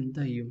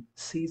ഇവരെന്ത് ചെയ്യും,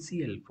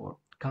 CCl4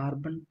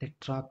 കാർബൺ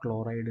ടെട്രാ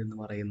ക്ലോറൈഡ് എന്ന്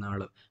പറയുന്ന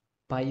ആൾ,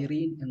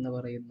 പൈറീൻ എന്ന്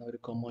പറയുന്ന ഒരു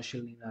കൊമേഴ്ഷ്യൽ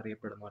നെയിം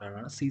അറിയപ്പെടുന്ന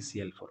ഒരാളാണ്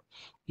CCl4.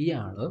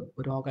 ഇയാൾ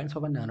ഒരു ഓർഗാനിക്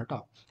സോൾവൻ്റ് ആണ് കേട്ടോ.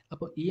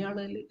 അപ്പോൾ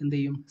ഇയാളിൽ എന്ത്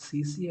ചെയ്യും,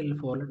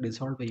 CCl4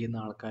 ഡിസോൾവ് ചെയ്യുന്ന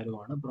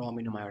ആൾക്കാരുമാണ്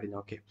ബ്രോമിനും അയോഡിനും.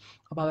 ഓക്കെ,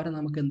 അപ്പോൾ അവരെ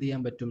നമുക്ക് എന്ത്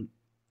ചെയ്യാൻ പറ്റും,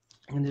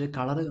 അങ്ങനെ ഒരു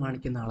കളറ്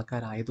കാണിക്കുന്ന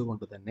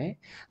ആൾക്കാരായതുകൊണ്ട് തന്നെ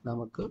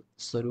നമുക്ക്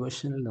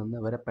സൊല്യൂഷനിൽ നിന്ന്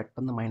ഇവരെ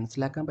പെട്ടെന്ന്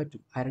മനസ്സിലാക്കാൻ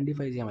പറ്റും,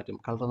 ഐഡൻറ്റിഫൈ ചെയ്യാൻ പറ്റും.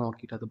 കളർ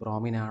നോക്കിയിട്ട് അത്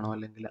ബ്രോമിൻ ആണോ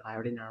അല്ലെങ്കിൽ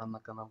അയോഡിൻ ആണോ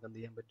എന്നൊക്കെ നമുക്ക് എന്ത്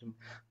ചെയ്യാൻ പറ്റും,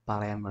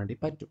 പറയാൻ വേണ്ടി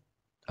പറ്റും.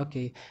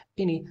 ഓക്കെ,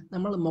 ഇനി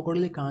നമ്മൾ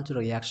മുകളിൽ കാണിച്ച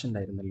റിയാക്ഷൻ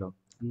ഉണ്ടായിരുന്നല്ലോ,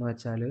 എന്ന്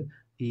വെച്ചാൽ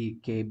ഈ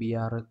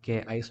KBr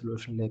KI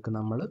സൊല്യൂഷനിലേക്ക്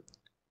നമ്മൾ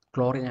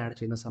ക്ലോറിൻ ആഡ്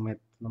ചെയ്യുന്ന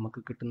സമയത്ത് നമുക്ക്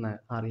കിട്ടുന്ന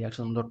ആ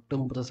റിയാക്ഷൻ തൊട്ട്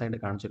മുമ്പത്തെ സൈഡ്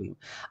കാണിച്ചിരുന്നു.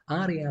 ആ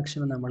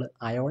റിയാക്ഷൻ നമ്മൾ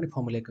അയോണിക്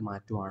ഫോമിലേക്ക്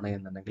മാറ്റുവാണ്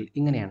എന്നുണ്ടെങ്കിൽ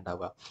ഇങ്ങനെയാണ്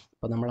ഉണ്ടാവുക.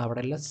 അപ്പോൾ നമ്മൾ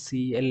അവിടെ എല്ലാം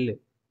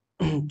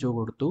Cl2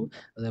 കൊടുത്തു,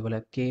 അതേപോലെ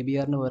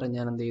KBrന് പകരം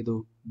ഞാൻ എന്ത് ചെയ്തു,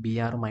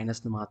 Br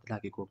മൈനസ്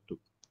മാത്രമാക്കി കൊടുത്തു.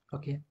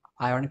 ഓക്കെ,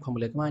 അയോണിക്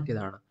ഫോമിലേക്ക്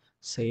മാറ്റിയതാണ്.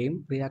 സെയിം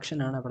റിയാക്ഷൻ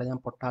ആണ്, അവിടെ ഞാൻ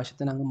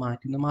പൊട്ടാഷ്യത്തിന് അങ്ങ്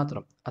മാറ്റിയെന്ന്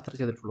മാത്രം, അത്ര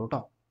ചെയ്തിട്ടുള്ളൂ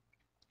കേട്ടോ.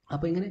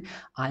 അപ്പോൾ ഇങ്ങനെ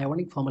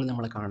അയോണിക് ഫോമിൽ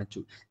നമ്മൾ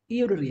കാണിച്ചു. ഈ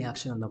ഒരു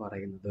റിയാക്ഷൻ എന്ന്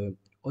പറയുന്നത്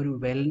ഒരു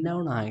വെൽ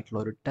നോൺ ആയിട്ടുള്ള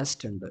ഒരു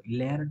ടെസ്റ്റ് ഉണ്ട്,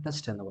 ലെയർ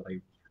ടെസ്റ്റ് എന്ന്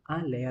പറയും. ആ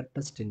ലെയർ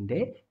ടെസ്റ്റിൻ്റെ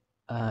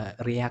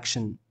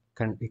റിയാക്ഷൻ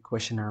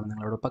ഇക്വേഷനാണ്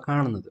നിങ്ങളോട് ഇപ്പോൾ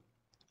കാണുന്നത്.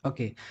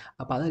 ഓക്കെ,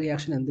 അപ്പോൾ അത്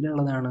റിയാക്ഷൻ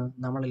എന്തിനുള്ളതാണ്?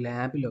 നമ്മൾ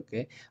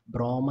ലാബിലൊക്കെ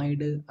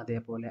ബ്രോമൈഡ്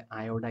അതേപോലെ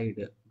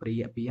iodide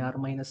Br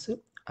minus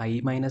I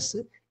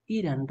minus ഈ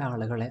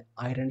രണ്ടാളുകളെ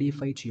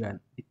ഐഡൻറ്റിഫൈ ചെയ്യാൻ,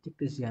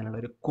 ഡിറ്റക്ട് ചെയ്യാനുള്ള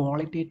ഒരു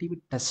ക്വാളിറ്റേറ്റീവ്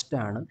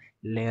ടെസ്റ്റാണ്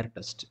ലെയർ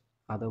ടെസ്റ്റ്.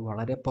 അത്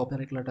വളരെ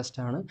പോപ്പുലർ ആയിട്ടുള്ള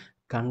ടെസ്റ്റാണ്,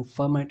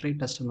 കൺഫർമേറ്ററി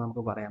ടെസ്റ്റ് എന്ന്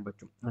നമുക്ക് പറയാൻ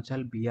പറ്റും. എന്ന്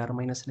വെച്ചാൽ Br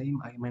മൈനസിനെയും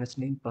I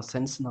മൈനസിനെയും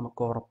പ്രസൻസ്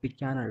നമുക്ക്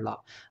ഉറപ്പിക്കാനുള്ള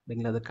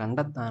അല്ലെങ്കിൽ അത്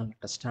കണ്ടെത്താനുള്ള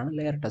ടെസ്റ്റാണ്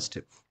ലെയർ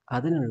ടെസ്റ്റ്.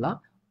 അതിനുള്ള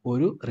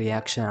ഒരു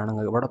റിയാക്ഷനാണ്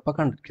ഇവിടെ ഇപ്പോൾ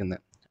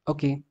കണ്ടിരിക്കുന്നത്.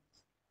 ഓക്കെ,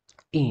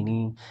 ഇനി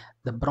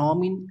ദ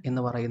ബ്രോമിൻ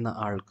എന്ന് പറയുന്ന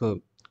ആൾക്ക്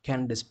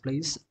can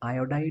displace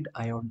iodide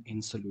ion in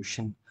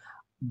solution.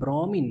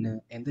 ബ്രോമിന്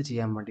എന്ത്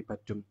ചെയ്യാൻ വേണ്ടി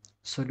പറ്റും?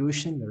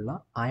 സൊല്യൂഷനിലുള്ള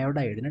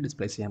അയോഡൈഡിനെ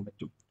ഡിസ്പ്ലേസ് ചെയ്യാൻ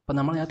പറ്റും. അപ്പോൾ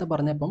നമ്മൾ നേരത്തെ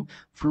പറഞ്ഞപ്പം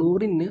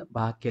ഫ്ലൂറിന്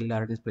ബാക്കി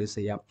എല്ലാവരും ഡിസ്പ്ലേസ്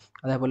ചെയ്യാം,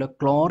 അതേപോലെ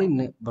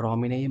ക്ലോറിന്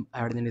ബ്രോമിനെയും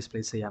അയോഡിനെയും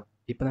ഡിസ്പ്ലേസ് ചെയ്യാം.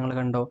 ഇപ്പം നിങ്ങൾ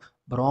കണ്ടോ,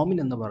 ബ്രോമിൻ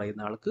എന്ന്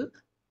പറയുന്ന ആൾക്ക്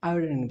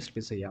അയോഡിനെ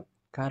ഡിസ്പ്ലേസ് ചെയ്യാം.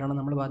 കാരണം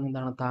നമ്മൾ പറഞ്ഞ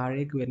എന്താണ്,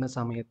 താഴേക്ക് വരുന്ന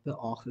സമയത്ത്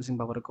ഓക്സിജൻ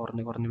പവർ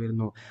കുറഞ്ഞു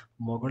വരുന്നു.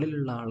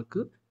 മുകളിലുള്ള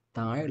ആൾക്ക്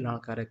താഴെയുള്ള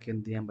ആൾക്കാരൊക്കെ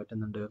എന്ത് ചെയ്യാൻ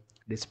പറ്റുന്നുണ്ട്?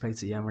 ഡിസ്പ്ലേസ്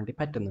ചെയ്യാൻ വേണ്ടി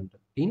പറ്റുന്നുണ്ട്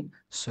ഇൻ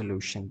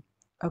സൊല്യൂഷൻ.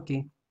 ഓക്കെ,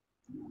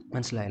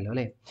 മനസ്സിലായല്ലോ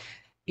അല്ലേ?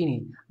 ഇനി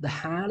the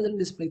halogen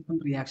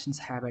displacement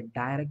reactions have A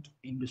direct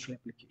industrial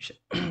application.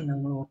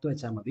 നമ്മൾ ഓർത്ത്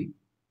വെച്ചാൽ മതി,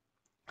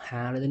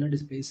 ഹാലജനെ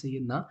ഡിസ്പ്ലേസ്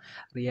ചെയ്യുന്ന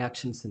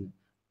റിയാക്ഷൻസിന്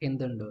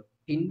എന്തുണ്ട്?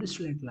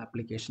 ഇൻഡസ്ട്രിയൽ ആയിട്ടുള്ള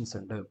ആപ്ലിക്കേഷൻസ്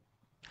ഉണ്ട്.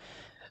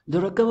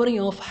 The recovery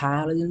of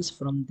halogens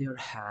from their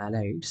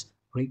halides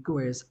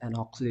requires an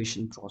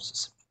oxidation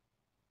process.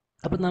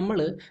 അപ്പം നമ്മൾ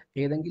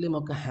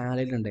ഏതെങ്കിലുമൊക്കെ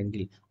ഹാലൈഡ്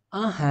ഉണ്ടെങ്കിൽ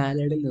ആ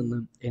ഹാലൈഡിൽ നിന്ന്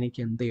എനിക്ക്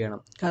എന്ത്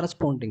ചെയ്യണം?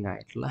 കറസ്പോണ്ടിങ്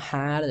ആയിട്ടുള്ള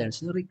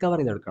ഹാലജൻസിന് റിക്കവർ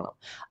ചെയ്തെടുക്കണം.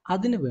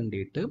 അതിന്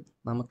വേണ്ടിയിട്ട്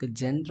നമുക്ക്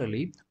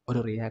ജനറലി ഒരു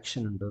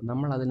റിയാക്ഷൻ ഉണ്ട്.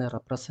 നമ്മൾ അതിനെ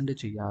റെപ്രസെൻറ്റ്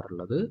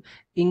ചെയ്യാറുള്ളത്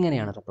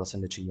ഇങ്ങനെയാണ്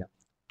റെപ്രസെൻറ്റ് ചെയ്യുക: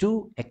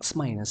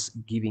 2x-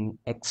 giving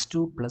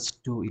x2 +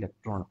 2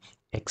 electron.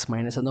 x-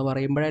 എന്ന്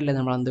പറയുമ്പോഴല്ലേ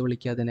നമ്മൾ എന്ത്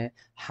വിളിക്കുക? അതിനെ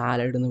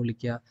ഹാലൈഡ് എന്ന്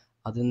വിളിക്കുക.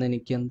 അതിൽ നിന്ന്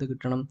എനിക്ക് എന്ത്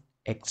കിട്ടണം?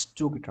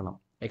 x2 കിട്ടണം.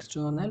 x2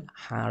 എന്ന് പറഞ്ഞാൽ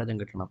ഹാലജൻ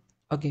കിട്ടണം.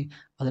 ഓക്കെ,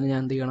 അതിന് ഞാൻ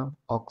എന്ത് ചെയ്യണം?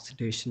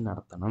 ഓക്സിഡേഷൻ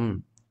നടത്തണം.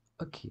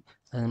 ഓക്കെ,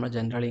 അത് നമ്മൾ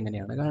ജനറലി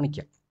ഇങ്ങനെയാണ്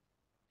കാണിക്കുക.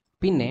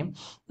 പിന്നെ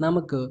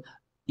നമുക്ക്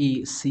ഈ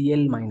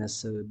Cl-,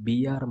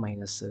 Br-,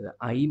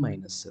 I-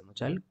 എന്ന്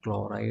വെച്ചാൽ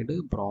ക്ലോറൈഡ്,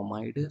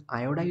 ബ്രോമൈഡ്,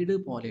 അയോഡൈഡ്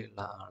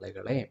പോലെയുള്ള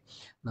ആളുകളെ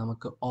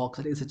നമുക്ക്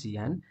ഓക്സിഡൈസ്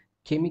ചെയ്യാൻ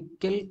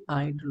കെമിക്കൽ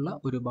ആയിട്ടുള്ള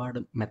ഒരുപാട്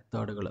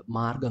മെത്തേഡുകൾ,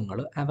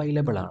 മാർഗങ്ങൾ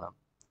അവൈലബിൾ ആണ്.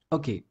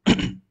 ഓക്കെ,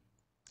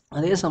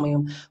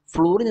 അതേസമയം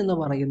ഫ്ലൂറിൻ എന്ന്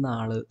പറയുന്ന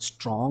ആൾ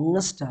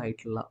സ്ട്രോങ്ങസ്റ്റ്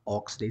ആയിട്ടുള്ള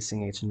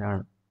ഓക്സിഡൈസിങ് ഏജൻ്റ്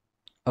ആണ്.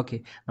 ഓക്കെ,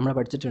 നമ്മൾ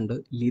പഠിച്ചിട്ടുണ്ട്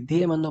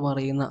ലിഥിയം എന്ന്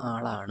പറയുന്ന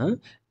ആളാണ്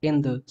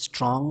എന്ത്?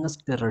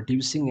 സ്ട്രോങ്ങസ്റ്റ്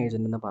റെഡ്യൂസിങ്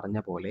ഏജൻറ്റ് എന്ന് പറഞ്ഞ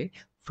പോലെ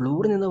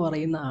ഫ്ലൂറിൻ എന്ന്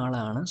പറയുന്ന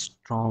ആളാണ്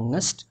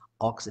സ്ട്രോങ്ങസ്റ്റ്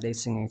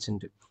ഓക്സിഡൈസിങ്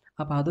ഏജൻറ്റ്.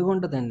 അപ്പോൾ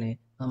അതുകൊണ്ട് തന്നെ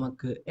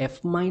നമുക്ക്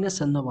F-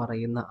 എന്ന്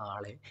പറയുന്ന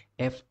ആളെ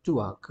F2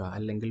 ആക്കുക,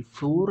 അല്ലെങ്കിൽ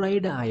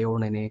ഫ്ലൂറൈഡ്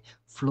അയോണിനെ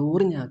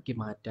ഫ്ലൂറിനാക്കി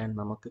മാറ്റാൻ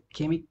നമുക്ക്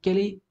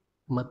കെമിക്കലി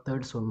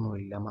മെത്തേഡ്സ്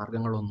ഒന്നുമില്ല,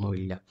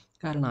 മാർഗങ്ങളൊന്നുമില്ല.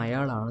 കാരണം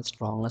അയാളാണ്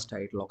സ്ട്രോങ്ങസ്റ്റ്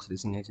ആയിട്ടുള്ള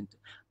ഓക്സിഡൈസിങ് ഏജൻറ്റ്.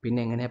 പിന്നെ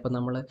എങ്ങനെയാണ് ഇപ്പം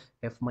നമ്മൾ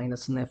F-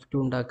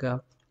 F2 ഉണ്ടാക്കുക?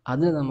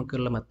 അതിന്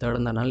നമുക്കുള്ള മെത്തേഡ്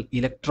എന്ന് പറഞ്ഞാൽ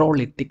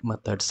ഇലക്ട്രോളിറ്റിക്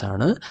മെത്തേഡ്സ്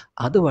ആണ്.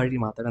 അതുവഴി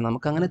മാത്രമേ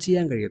നമുക്ക് അങ്ങനെ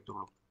ചെയ്യാൻ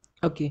കഴിയത്തുള്ളൂ.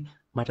 ഓക്കെ,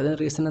 മറ്റൊരു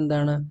റീസൺ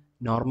എന്താണ്?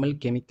 നോർമൽ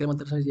കെമിക്കൽ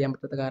മെത്തേഡ്സ് ചെയ്യാൻ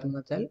പറ്റാത്ത കാരണം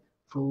എന്ന് വെച്ചാൽ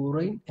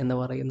ഫ്ലൂറൈൻ എന്ന്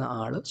പറയുന്ന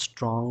ആൾ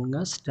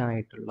സ്ട്രോങ്ങസ്റ്റ്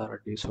ആയിട്ടുള്ള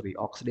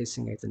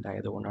ഓക്സിഡൈസിങ് ഏജൻറ്റ്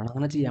ആയതുകൊണ്ടാണ്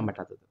അങ്ങനെ ചെയ്യാൻ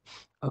പറ്റാത്തത്.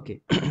 ഓക്കെ,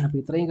 അപ്പോൾ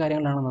ഇത്രയും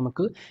കാര്യങ്ങളാണ്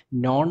നമുക്ക്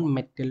നോൺ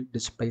മെറ്റൽ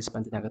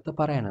ഡിസ്പ്ലേസ്മെൻറ്റിനകത്ത്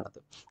പറയാനുള്ളത്.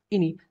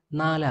 ഇനി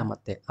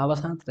നാലാമത്തെ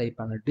അവസാനത്തെ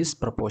ടൈപ്പാണ്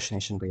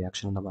ഡിസ്പ്രപ്പോർഷനേഷൻ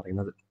റിയാക്ഷൻ എന്ന്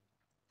പറയുന്നത്.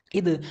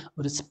 ഇത്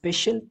ഒരു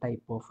special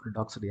type of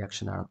redox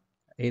reaction ആണ്.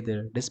 ഏത്?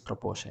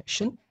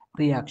 ഡിസ്പ്രപ്പോർഷനേഷൻ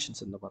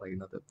റിയാക്ഷൻസ് എന്ന്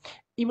പറയുന്നത്.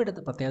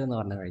 ഇവിടുത്തെ പ്രത്യേകത എന്ന്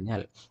പറഞ്ഞു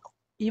കഴിഞ്ഞാൽ,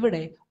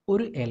 ഇവിടെ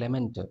ഒരു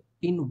element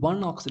in one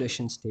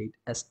oxidation state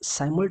as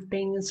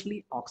simultaneously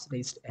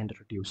oxidised and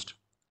reduced.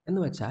 എന്ന്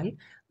വെച്ചാൽ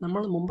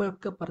നമ്മൾ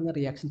മുമ്പൊക്കെ പറഞ്ഞ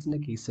റിയാക്ഷൻസിൻ്റെ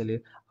കേസിൽ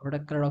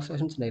അവിടെയൊക്കെ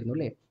ഓക്സിഡേഷൻസ് ഉണ്ടായിരുന്നു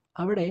അല്ലേ?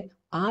 അവിടെ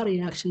ആ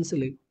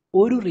റിയാക്ഷൻസിൽ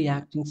ഒരു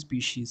റിയാക്ടിങ്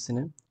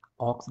സ്പീഷീസിന്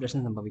ഓക്സിഡേഷൻ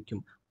സംഭവിക്കും,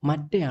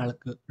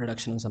 മറ്റേയാൾക്ക്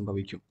റിഡക്ഷനും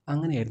സംഭവിക്കും.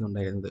 അങ്ങനെയായിരുന്നു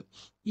ഉണ്ടായിരുന്നത്.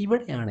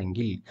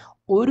 ഇവിടെയാണെങ്കിൽ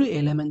ഒരു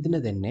എലമെൻറ്റിന്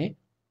തന്നെ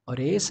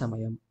ഒരേ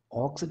സമയം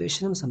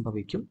ഓക്സിഡേഷനും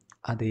സംഭവിക്കും,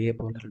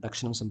 അതേപോലെ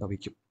റിഡക്ഷനും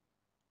സംഭവിക്കും.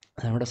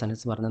 നമ്മുടെ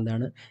sentence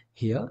പറഞ്ഞെന്താണ്?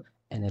 Here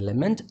an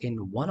element in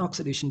one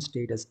oxidation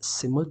state is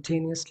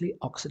simultaneously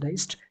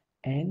oxidized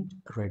and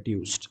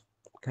reduced.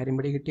 കാര്യം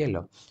പിടി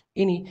കിട്ടിയല്ലോ.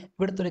 ഇനി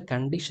ഇവിടുത്തെ ഒരു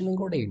കണ്ടീഷനും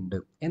കൂടെ ഉണ്ട്.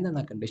 എന്താണ്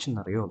ആ കണ്ടീഷൻ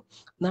അറിയോ?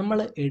 നമ്മൾ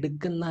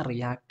എടുക്കുന്ന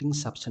റിയാക്ടിങ്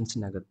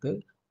സബ്സ്റ്റൻസിനകത്ത്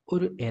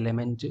ഒരു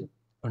എലമെൻറ്റ്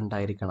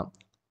ഉണ്ടായിരിക്കണം.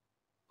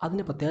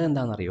 അതിൻ്റെ പ്രത്യേകത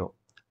എന്താണെന്നറിയോ?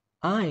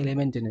 ആ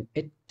എലമെൻറ്റിന്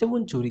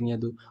ഏറ്റവും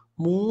ചുരുങ്ങിയത്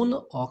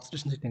 3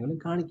 ഓക്സിഡേഷൻ സ്റ്റേറ്റുകളും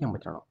കാണിക്കാൻ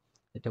പറ്റണം.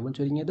 ഏറ്റവും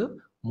ചുരുങ്ങിയത്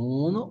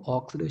 3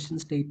 ഓക്സിഡേഷൻ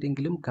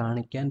സ്റ്റേറ്റെങ്കിലും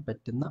കാണിക്കാൻ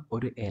പറ്റുന്ന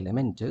ഒരു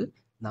എലമെൻറ്റ്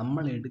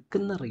നമ്മൾ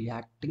എടുക്കുന്ന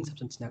റിയാക്ടിങ്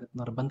സബ്സ്റ്റൻസിനകത്ത്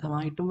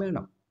നിർബന്ധമായിട്ടും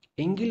വേണം.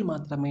 എങ്കിൽ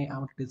മാത്രമേ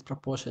അവിടെ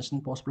ഡിസ്പ്രപ്പോർഷനേഷൻ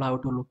പോസിബിൾ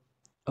ആവട്ടുള്ളൂ.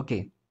 ഓക്കെ,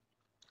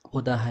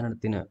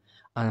 ഉദാഹരണത്തിന്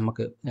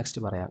നമുക്ക്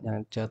നെക്സ്റ്റ് പറയാം, ഞാൻ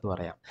ചേർത്ത്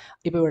പറയാം.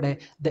 ഇപ്പോൾ ഇവിടെ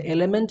the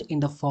element in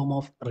the form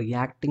of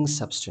reacting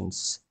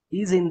substance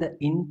is in the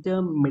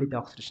intermediate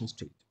oxidation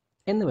state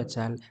എന്ന്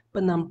വെച്ചാൽ,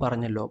 ഇപ്പം നാം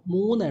പറഞ്ഞല്ലോ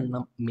 3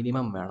 എണ്ണം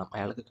മിനിമം വേണം,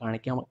 അയാൾക്ക്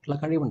കാണിക്കാനുള്ള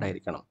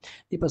കഴിവുണ്ടായിരിക്കണം.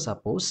 ഇപ്പോൾ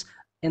സപ്പോസ്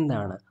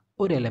എന്താണ്,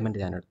 ഒരു എലമെൻറ്റ്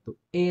ഞാൻ എടുത്തു,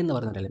 എ എന്ന്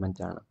പറയുന്നൊരു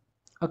എലമെൻ്റ് ആണ്.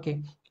 ഓക്കെ,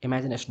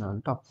 ഇമാജിനേഷനാണ്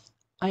കേട്ടോ.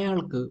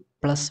 അയാൾക്ക്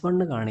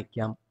 +1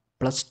 കാണിക്കാം,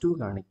 +2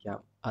 കാണിക്കാം,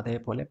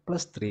 അതേപോലെ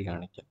 +3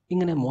 കാണിക്കാം.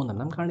 ഇങ്ങനെ 3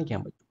 എണ്ണം കാണിക്കാൻ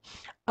പറ്റും.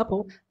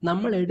 അപ്പോൾ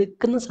നമ്മൾ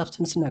എടുക്കുന്ന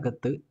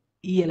സബ്സ്റ്റൻസിനകത്ത്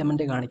ഈ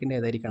എലമെൻറ്റ് കാണിക്കേണ്ടത്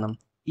ഏതായിരിക്കണം?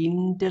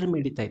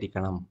 ഇൻ്റർമീഡിയറ്റ്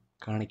ആയിരിക്കണം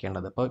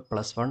കാണിക്കേണ്ടത്. അപ്പോൾ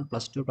 +1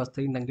 +2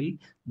 +3 ഉണ്ടെങ്കിൽ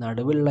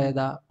നടുവിലുള്ള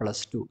ഏതാ?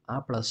 +2. ആ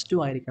 +2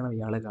 ആയിരിക്കണം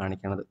ഇയാൾ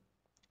കാണിക്കണത്.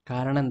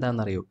 കാരണം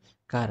എന്താണെന്നറിയോ?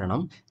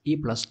 കാരണം ഈ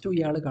 +2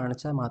 ഇയാൾ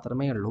കാണിച്ചാൽ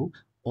മാത്രമേ ഉള്ളൂ,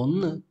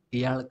 ഒന്ന്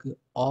ഇയാൾക്ക്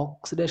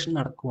ഓക്സിഡേഷൻ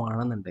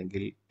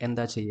നടക്കുകയാണെന്നുണ്ടെങ്കിൽ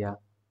എന്താ ചെയ്യുക?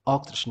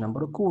 ഓക്സിഡേഷൻ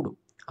നമ്പർ കൂടും,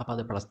 അപ്പോൾ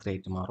അത് +3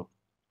 ആയിട്ട് മാറും.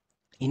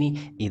 ഇനി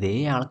ഇതേ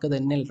ആൾക്ക്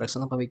തന്നെ റിഡക്ഷൻ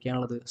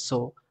സംഭവിക്കാനുള്ളത്. സോ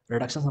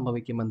റിഡക്ഷൻ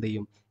സംഭവിക്കുമ്പോൾ എന്ത്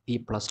ചെയ്യും? ഈ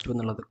 +2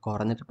 എന്നുള്ളത്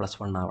കുറഞ്ഞിട്ട്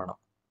 +1 ആവണം.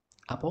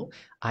 അപ്പോൾ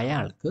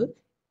അയാൾക്ക്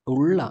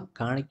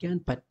കാണിക്കാൻ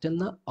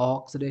പറ്റുന്ന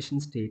ഓക്സിഡേഷൻ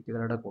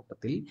സ്റ്റേറ്റുകളുടെ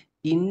കൂട്ടത്തിൽ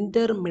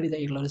ഇൻ്റർമീഡിയറ്റ്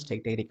ആയിട്ടുള്ള ഒരു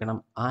സ്റ്റേറ്റ് ആയിരിക്കണം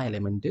ആ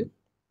എലമെൻറ്റ്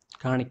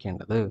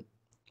കാണിക്കേണ്ടത്.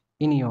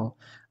 ഇനിയോ,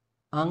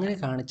 അങ്ങനെ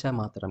കാണിച്ചാൽ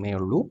മാത്രമേ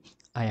ഉള്ളൂ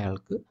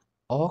അയാൾക്ക്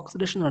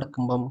ഓക്സിഡേഷൻ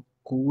നടക്കുമ്പം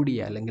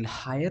കൂടിയ അല്ലെങ്കിൽ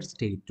ഹയർ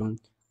സ്റ്റേറ്റും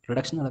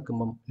റിഡക്ഷൻ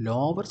നടക്കുമ്പം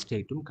ലോവർ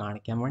സ്റ്റേറ്റും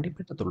കാണിക്കാൻ വേണ്ടി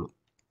പറ്റത്തുള്ളൂ.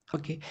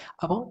 ഓക്കെ,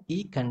 അപ്പോൾ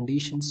ഈ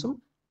കണ്ടീഷൻസും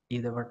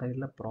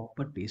ഇതുവരെയുള്ള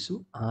പ്രോപ്പർട്ടീസും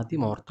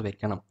ആദ്യം ഓർത്ത്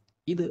വെക്കണം.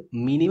 ഇത്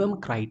മിനിമം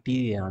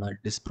ക്രൈറ്റീരിയയാണ്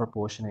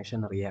ഡിസ്പ്രപ്പോർഷനേഷൻ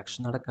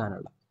റിയാക്ഷൻ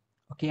നടക്കാനുള്ള.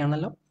 ഓക്കെ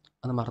ആണല്ലോ,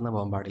 അത് മറന്നു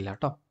പോകാൻ പാടില്ല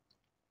കേട്ടോ.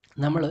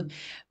 നമ്മൾ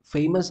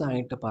ഫേമസ്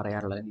ആയിട്ട്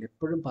പറയാറുള്ളത്, അല്ലെങ്കിൽ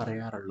എപ്പോഴും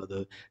പറയാറുള്ളത്,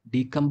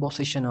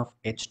 decomposition of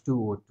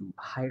H2O2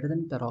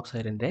 hydrogen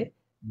പെറോക്സൈഡിൻ്റെ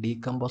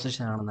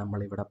decomposition ആണ്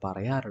നമ്മളിവിടെ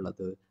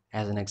പറയാറുള്ളത്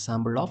as an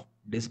example of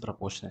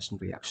disproportionation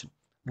reaction.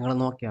 നിങ്ങൾ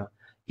നോക്കിയാൽ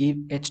ഈ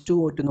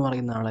H2O2 എന്ന്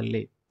പറയുന്ന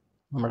ആളല്ലേ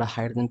നമ്മുടെ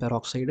ഹൈഡ്രജൻ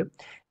പെറോക്സൈഡ്.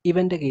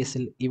 ഇവൻ്റെ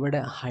കേസിൽ ഇവിടെ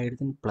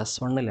ഹൈഡ്രജൻ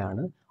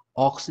 +1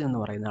 ഓക്സിജൻ എന്ന്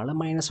പറയുന്ന ആൾ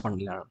 -1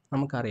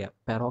 നമുക്കറിയാം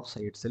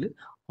പെറോക്സൈഡ്സിൽ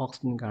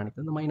ഓക്സിജൻ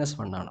കാണിക്കുന്നത്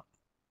 -1 ആണ്.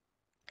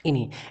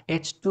 ഇനി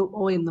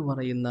H2O എന്ന്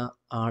പറയുന്ന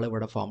ആൾ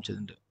ഇവിടെ ഫോം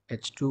ചെയ്തിട്ടുണ്ട്.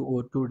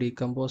 H2O2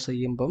 ഡീകമ്പോസ്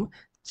ചെയ്യുമ്പം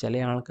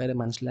ചില ആൾക്കാർ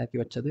മനസ്സിലാക്കി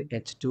വെച്ചത്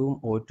H2ഉം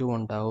O2ഉം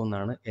ഉണ്ടാവും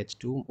എന്നാണ്.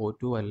 H2ഉം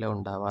O2ഉം അല്ല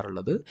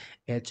ഉണ്ടാവാറുള്ളത്.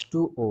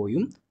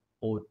 H2Oയും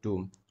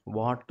O2ഉം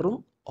വാട്ടറും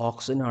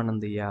ഓക്സിജനും ആണ്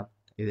എന്ത് ചെയ്യുക,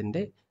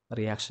 ഇതിൻ്റെ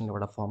റിയാക്ഷൻ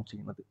ഇവിടെ ഫോം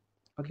ചെയ്യുന്നത്.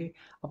 ഓക്കെ,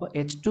 അപ്പോൾ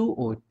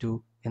H2O2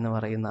 എന്ന്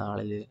പറയുന്ന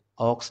ആളിൽ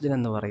ഓക്സിജൻ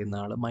എന്ന് പറയുന്ന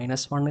ആൾ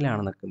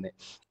 -1 നിൽക്കുന്നത്.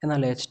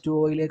 എന്നാൽ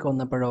H2Oയിലേക്ക്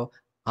വന്നപ്പോഴോ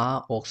ആ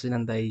ഓക്സിജൻ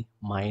എന്തായി?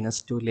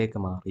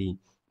 -2 മാറി.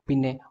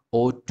 പിന്നെ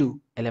O2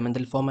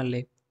 എലമെൻ്റൽ ഫോം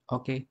അല്ലേ?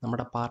 ഓക്കെ,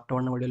 നമ്മുടെ പാർട്ട്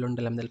 1 വീഡിയോയിലുണ്ട്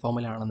എലമെൻ്റൽ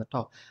ഫോമിലാണെന്ന്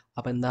കേട്ടോ.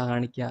 അപ്പോൾ എന്താ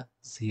കാണിക്കുക?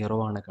 0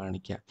 ആണ്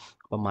കാണിക്കുക.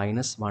 അപ്പോൾ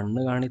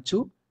 -1 കാണിച്ചു,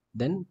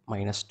 ദെൻ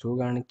 -2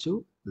 കാണിച്ചു,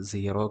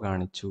 0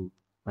 കാണിച്ചു.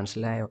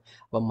 മനസ്സിലായോ?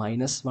 അപ്പോൾ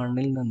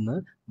 -1 നിന്ന്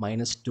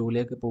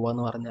 -2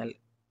 പോവാന്ന് പറഞ്ഞാൽ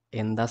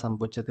എന്താ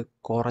സംഭവിച്ചത്?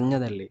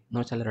 കുറഞ്ഞതല്ലേ, എന്ന്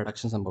വെച്ചാൽ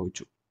റിഡക്ഷൻ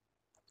സംഭവിച്ചു.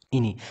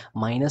 ഇനി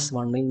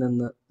 -1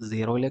 നിന്ന്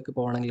 0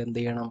 പോകണമെങ്കിൽ എന്ത്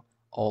ചെയ്യണം?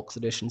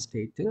 ഓക്സിഡേഷൻ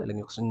സ്റ്റേറ്റ്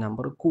അല്ലെങ്കിൽ ഓക്സിജൻ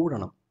നമ്പർ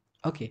കൂടണം.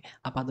 ഓക്കെ,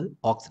 അപ്പോൾ അത്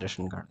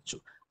ഓക്സിഡേഷൻ കാണിച്ചു.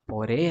 അപ്പോൾ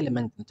ഒരേ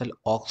എലമെൻറ്റ് എന്ന് വെച്ചാൽ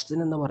ഓക്സിജൻ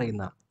എന്ന്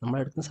പറയുന്ന നമ്മൾ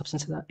എടുക്കുന്ന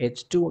സബ്സ്റ്റൻസ്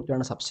H2O2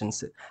 ആണ്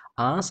സബ്സ്റ്റൻസ്.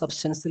 ആ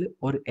സബ്സ്റ്റൻസിൽ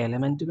ഒരു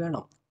എലമെൻറ്റ്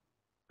വേണം.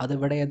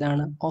 അതിവിടെ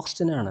ഏതാണ്?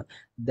 ഓക്സിജൻ ആണ്.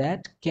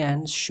 That can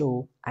show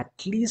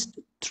at least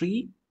 3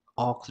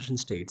 oxidation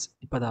States.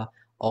 ഇപ്പോൾ അതാ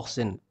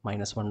ഓക്സിജൻ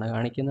 -1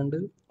 കാണിക്കുന്നുണ്ട്,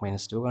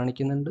 -2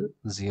 കാണിക്കുന്നുണ്ട്,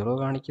 0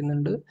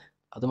 കാണിക്കുന്നുണ്ട്.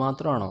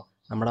 അതുമാത്രമാണോ?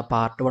 നമ്മുടെ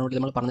പാർട്ട് 1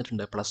 നമ്മൾ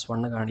പറഞ്ഞിട്ടുണ്ട്,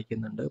 +1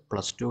 കാണിക്കുന്നുണ്ട്,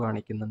 +2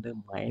 കാണിക്കുന്നുണ്ട്,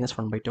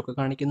 -1/2 ഒക്കെ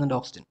കാണിക്കുന്നുണ്ട്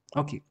ഓക്സിജൻ.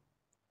 ഓക്കെ,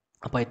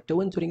 അപ്പോൾ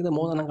ഏറ്റവും ചുരുങ്ങിയത്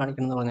 3 എണ്ണം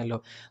കാണിക്കണം എന്ന് പറഞ്ഞല്ലോ,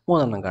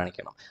 3 എണ്ണം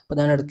കാണിക്കണം. അപ്പോൾ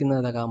ഞാൻ എടുക്കുന്നത്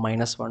ഏതാ?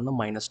 -1ഉം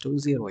 -2ഉം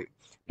 0യും.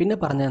 പിന്നെ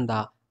പറഞ്ഞ എന്താ,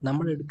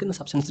 നമ്മൾ എടുക്കുന്ന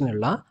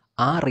സബ്സ്റ്റൻസിനുള്ള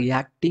ആ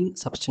റിയാക്ടിങ്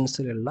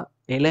സബ്സ്റ്റൻസിലുള്ള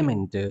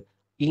എലമെൻറ്റ്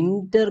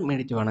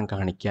ഇൻ്റർമീഡിയറ്റ് വേണം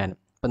കാണിക്കാൻ.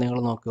 ഇപ്പോൾ നിങ്ങൾ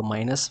നോക്ക്,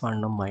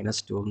 -1ഉം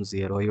 -2ഉം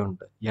 0യും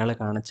ഉണ്ട്. ഇയാൾ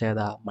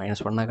കാണിച്ചേതാ?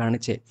 -1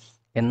 കാണിച്ചേ.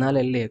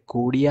 എന്നാലല്ലേ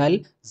കൂടിയാൽ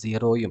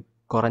 0യും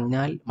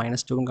കുറഞ്ഞാൽ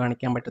 -2ഉം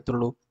കാണിക്കാൻ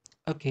പറ്റത്തുള്ളൂ.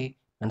 ഓക്കെ,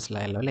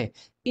 മനസ്സിലായല്ലോ അല്ലേ?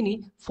 ഇനി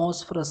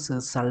ഫോസ്ഫറസ്,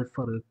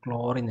 സൾഫർ,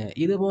 ക്ലോറിന്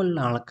ഇതുപോലുള്ള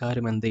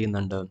ആൾക്കാരും എന്ത്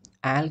ചെയ്യുന്നുണ്ട്?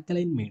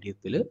 ആൽക്കലൈൻ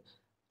മീഡിയത്തിൽ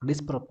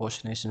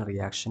ഡിസ്പ്രപ്പോർഷനേഷൻ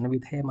റിയാക്ഷന്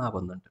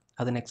വിധേയമാകുന്നുണ്ട്.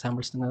 അതിന്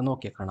എക്സാമ്പിൾസ് നിങ്ങൾ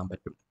നോക്കിയാൽ കാണാൻ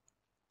പറ്റും.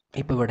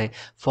 ഇപ്പോൾ ഇവിടെ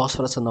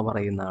ഫോസ്ഫറസ് എന്ന്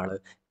പറയുന്ന ആൾ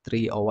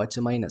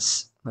 3OH- എന്ന്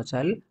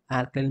വെച്ചാൽ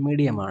ആൽക്കലൈൻ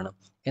മീഡിയമാണ്.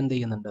 എന്ത്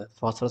ചെയ്യുന്നുണ്ട്?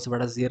 ഫോസ്ഫറസ്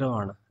ഇവിടെ 0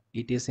 ആണ്.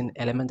 It is in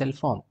elemental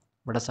form.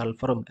 ഇവിടെ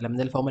സൾഫറും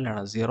എലമെൻ്റൽ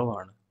ഫോമിലാണ്, 0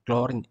 ആണ്.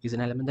 Chlorine is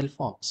in elemental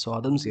form, so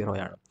അതും 0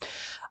 ആണ്.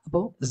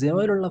 അപ്പോൾ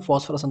 0യിലുള്ള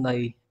ഫോസ്ഫറസ്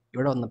എന്തായി?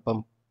 ഇവിടെ വന്നപ്പം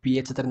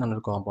pH 3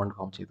 എന്നൊരു കോമ്പൗണ്ട്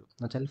ഫോം ചെയ്തു.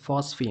 എന്ന് വെച്ചാൽ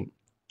ഫോസ്ഫീൻ.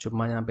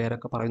 ചുമ്മാ ഞാൻ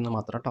പേരൊക്കെ പറയുന്നത്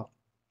മാത്രം കേട്ടോ.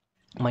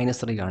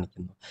 -3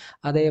 കാണിക്കുന്നു.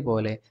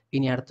 അതേപോലെ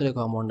ഇനി അടുത്തൊരു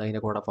കോമ്പൗണ്ട്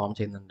അതിൻ്റെ കൂടെ ഫോം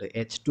ചെയ്യുന്നുണ്ട്,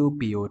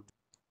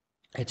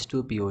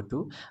 H2PO2,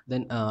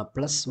 ദെൻ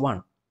 +1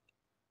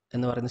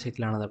 എന്ന് പറയുന്ന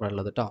സ്റ്റേറ്റിലാണ് അത് ഇവിടെ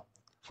ഉള്ളത് കേട്ടോ.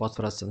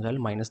 ഫോസ്ഫറസ് എന്ന് വെച്ചാൽ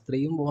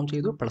 -3 ഫോം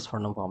ചെയ്തു,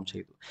 +1 ഫോം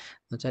ചെയ്തു.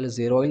 എന്ന് വെച്ചാൽ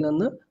 0യിൽ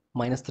നിന്ന്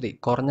 -3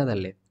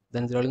 കുറഞ്ഞതല്ലേ,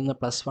 ദെൻ 0യിൽ നിന്ന്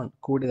 +1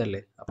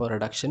 കൂടിയതല്ലേ. അപ്പോൾ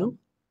റിഡക്ഷനും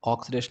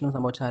ഓക്സിഡേഷനും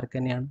സംഭവിച്ച ആർക്ക്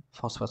തന്നെയാണ്?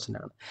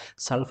 ഫോസ്ഫറസിനാണ്.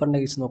 സൾഫറിൻ്റെ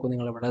കേസ് നോക്കൂ,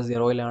 നിങ്ങൾ ഇവിടെ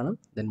 0യിലാണ്,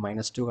 ദെൻ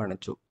 -2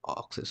 കാണിച്ചു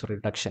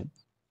റിഡക്ഷൻ,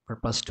 ഇപ്പോൾ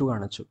 +2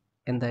 കാണിച്ചു,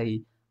 എന്തായി?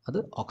 അത്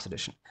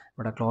ഓക്സിഡേഷൻ.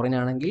 ഇവിടെ ക്ലോറിൻ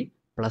ആണെങ്കിൽ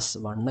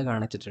 +1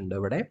 കാണിച്ചിട്ടുണ്ട്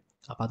ഇവിടെ,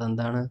 അപ്പോൾ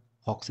അതെന്താണ്?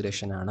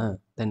 ഓക്സിഡേഷൻ ആണ്.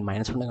 ദെൻ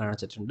 -1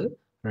 കാണിച്ചിട്ടുണ്ട്,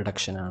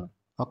 റിഡക്ഷൻ ആണ്.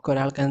 ഒക്കെ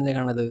ഒരാൾക്ക്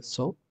എന്തൊക്കെയാണത്?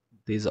 So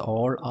these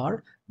all are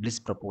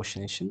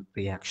disproportionation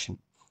reaction.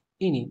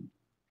 ഇനി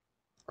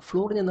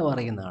ഫ്ലൂറിൻ എന്ന്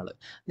പറയുന്ന ആൾ,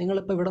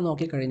 നിങ്ങളിപ്പോൾ ഇവിടെ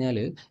നോക്കിക്കഴിഞ്ഞാൽ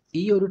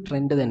ഈ ഒരു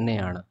ട്രെൻഡ്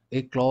തന്നെയാണ് ഈ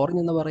ക്ലോറിൻ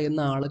എന്ന് പറയുന്ന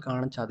ആൾ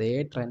കാണിച്ച അതേ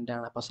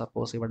ട്രെൻഡാണ് അപ്പോൾ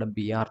സപ്പോസ് ഇവിടെ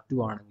BR2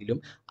 ആണെങ്കിലും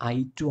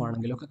I2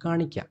 ആണെങ്കിലും ഒക്കെ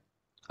കാണിക്കാം.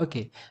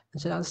 ഓക്കെ,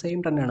 എന്നുവെച്ചാൽ അത് സെയിം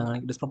ട്രെൻഡാണ്,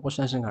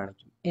 ഡിസ്പ്രപ്പോർഷനേഷൻ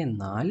കാണിക്കും.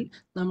 എന്നാൽ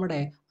നമ്മുടെ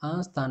ആ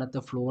സ്ഥാനത്ത്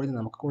ഫ്ലൂറിൻ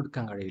നമുക്ക്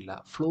കൊടുക്കാൻ കഴിയില്ല.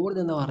 ഫ്ലൂറിൻ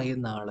എന്ന്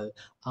പറയുന്ന ആൾ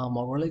ആ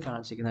മുകളിൽ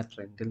കാണിച്ചിരിക്കുന്ന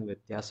ട്രെൻഡിൽ നിന്ന്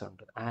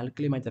വ്യത്യാസമുണ്ട്.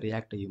 ആൽക്കലിയുമായിട്ട്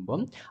റിയാക്ട്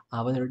ചെയ്യുമ്പം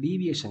അവനൊരു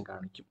ഡീവിയേഷൻ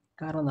കാണിക്കും.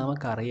 കാരണം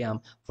നമുക്കറിയാം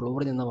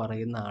ഫ്ലൂറിൻ എന്ന്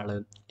പറയുന്ന ആൾ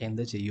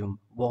എന്ത് ചെയ്യും?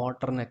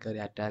 വാട്ടറിനൊക്കെ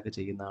അറ്റാക്ക്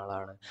ചെയ്യുന്ന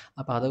ആളാണ്.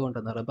 അപ്പോൾ അതുകൊണ്ട്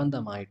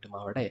നിർബന്ധമായിട്ടും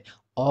അവിടെ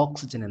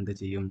ഓക്സിജൻ എന്ത്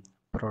ചെയ്യും?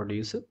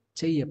 പ്രൊഡ്യൂസ്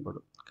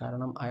ചെയ്യപ്പെടും.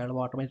 കാരണം അയാൾ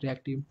വാട്ടറുമായിട്ട്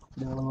റിയാക്ട് ചെയ്യും.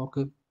 നിങ്ങൾ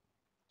നോക്ക്,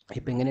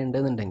 ഇപ്പം ഇങ്ങനെ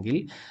ഉണ്ടെന്നുണ്ടെങ്കിൽ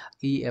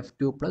ഈ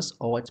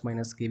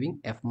F2+OH- ഗിവിങ്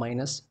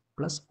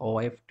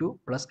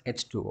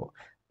F-+OF2+H2O.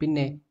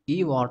 പിന്നെ ഈ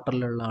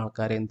വാട്ടറിലുള്ള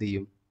ആൾക്കാരെ എന്ത്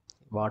ചെയ്യും?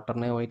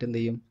 വാട്ടറിനെ പോയിട്ട് എന്ത്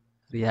ചെയ്യും?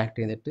 റിയാക്ട്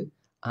ചെയ്തിട്ട്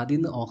അതിൽ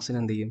നിന്ന് ഓക്സിജൻ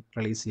എന്ത് ചെയ്യും?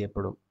 റിലീസ്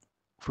ചെയ്യപ്പെടും.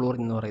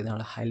 ഫ്ലൂറിൻ എന്ന് പറയുന്ന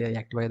ആൾ ഹൈലി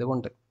റിയാക്റ്റീവ്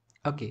ആയതുകൊണ്ട്.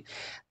 Okay,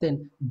 then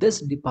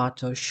this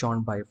departure Sean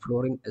by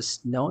fluorine is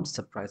not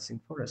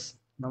surprising four us.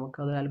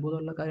 നമുക്കത്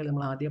അത്ഭുതമുള്ള കാര്യം,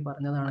 നമ്മൾ ആദ്യം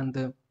പറഞ്ഞതാണ്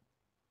എന്ത്?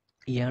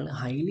 ഇയാൾ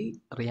ഹൈലി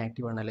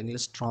റിയാക്റ്റീവ് ആണ്, അല്ലെങ്കിൽ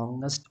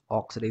സ്ട്രോങ്ങസ്റ്റ്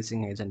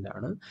ഓക്സിഡൈസിങ് ഏജൻ്റ്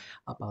ആണ്.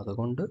 അപ്പോൾ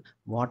അതുകൊണ്ട്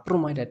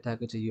വാട്ടറുമായിട്ട്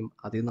അറ്റാക്ക് ചെയ്യും,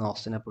 അതിൽ നിന്ന്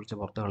ഓക്സിജനെ പൊളിച്ച്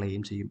പുറത്ത്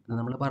കളയുകയും ചെയ്യും എന്ന്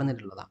നമ്മൾ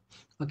പറഞ്ഞിട്ടുള്ളതാണ്.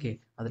 ഓക്കെ,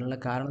 അതിനുള്ള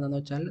കാരണം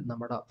എന്താണെന്ന് വെച്ചാൽ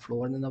നമ്മുടെ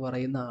ഫ്ലൂറിൻ എന്ന്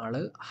പറയുന്ന ആൾ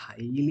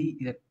ഹൈലി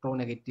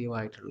ഇലക്ട്രോനെഗറ്റീവ്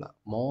ആയിട്ടുള്ള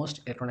മോസ്റ്റ്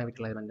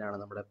ഇലക്ട്രോനെഗറ്റീവ് എലമെൻ്റ് ആണ്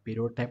നമ്മുടെ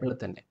പീരിയോഡിക് ടേബിളിൽ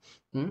തന്നെ.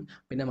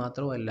 പിന്നെ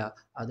മാത്രമല്ല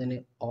അതിന്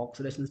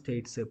ഓക്സിഡേഷൻ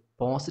സ്റ്റേറ്റ്സ്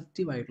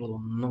പോസിറ്റീവ്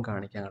ആയിട്ടുള്ളതൊന്നും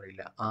കാണിക്കാൻ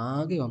കഴിയില്ല.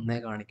 ആകെ ഒന്നേ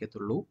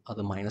കാണിക്കത്തുള്ളൂ,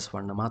 അത്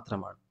 -1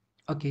 മാത്രമാണ്.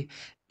 ഓക്കെ,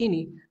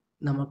 ഇനി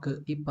നമുക്ക്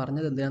ഈ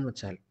പറഞ്ഞത് എന്താണെന്ന്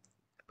വെച്ചാൽ,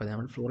 ഇപ്പോൾ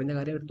നമ്മൾ ഫ്ലൂറിൻ്റെ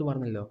കാര്യം എടുത്തു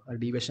പറഞ്ഞല്ലോ, അത്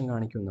ഡീവിയേഷൻ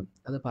കാണിക്കുന്നു.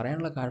 അത്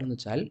പറയാനുള്ള കാരണം എന്ന്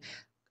വെച്ചാൽ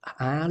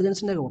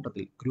ആൽജൻസിൻ്റെ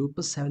കൂട്ടത്തിൽ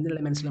ഗ്രൂപ്പ് 7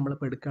 എലമെൻറ്റ്സിൽ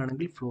നമ്മളിപ്പോൾ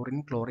എടുക്കുകയാണെങ്കിൽ ഫ്ലൂറിൻ,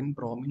 ക്ലോറിൻ,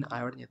 ബ്രോമിൻ,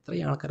 അയോഡിൻ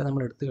എത്രയും ആൾക്കാരെ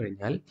നമ്മൾ എടുത്തു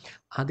കഴിഞ്ഞാൽ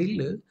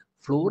അതിൽ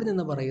ഫ്ലൂറിൻ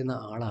എന്ന് പറയുന്ന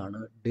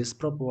ആളാണ്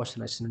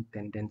ഡിസ്പ്രപ്പോർഷനേഷൻ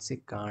ടെൻഡൻസി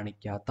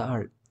കാണിക്കാത്ത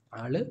ആൾ.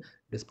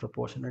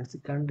 ഡിസ്പ്രപ്പോർഷനൻസി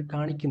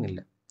കാണിക്കുന്നില്ല.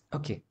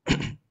 ഓക്കെ,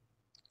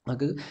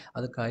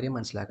 അത് കാര്യം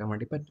മനസ്സിലാക്കാൻ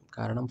വേണ്ടി പറ്റും.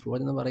 കാരണം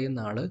ഫ്ലൂറിൻ എന്ന് പറയുന്ന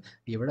ആൾ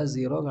ഇവിടെ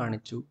 0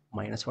 കാണിച്ചു,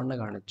 -1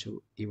 കാണിച്ചു,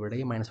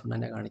 ഇവിടെയും -1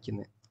 തന്നെ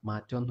കാണിക്കുന്നത്,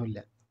 മാറ്റമൊന്നുമില്ല.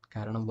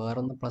 കാരണം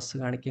വേറൊന്ന് പ്ലസ്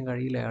കാണിക്കാൻ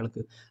കഴിയില്ല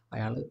അയാൾക്ക്.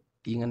 അയാൾ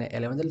ഇങ്ങനെ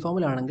എലമെൻ്റൽ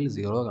ഫോമിലാണെങ്കിൽ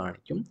 0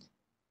 കാണിക്കും,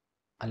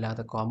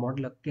 അല്ലാതെ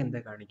കോമ്പൗണ്ടിലൊക്കെ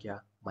എന്താ കാണിക്കുക?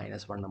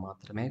 -1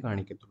 മാത്രമേ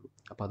കാണിക്കത്തുള്ളൂ.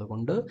 അപ്പോൾ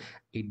അതുകൊണ്ട്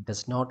it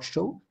does not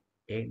show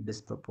A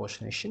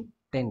disproportionation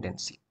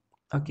tendency.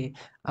 Okay,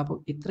 അപ്പോൾ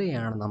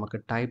ഇത്രയാണ് നമുക്ക്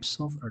ടൈപ്സ്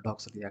ഓഫ്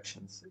റിഡോക്സ്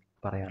റിയാക്ഷൻസ്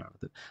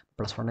പറയാനുള്ളത്.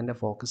 +1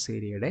 ഫോക്കസ്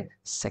ഏരിയയുടെ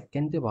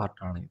സെക്കൻഡ്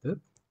പാർട്ടാണ് ഇത്.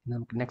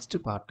 നമുക്ക് നെക്സ്റ്റ്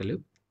പാർട്ടിൽ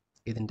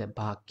ഇതിൻ്റെ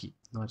ബാക്കി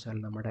എന്ന് വെച്ചാൽ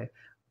നമ്മുടെ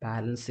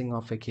balancing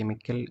of A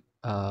chemical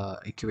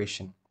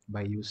equation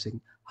by using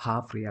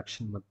half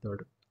reaction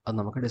method, അത്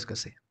നമുക്ക്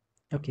ഡിസ്കസ് ചെയ്യാം.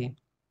 Okay,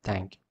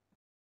 thank you.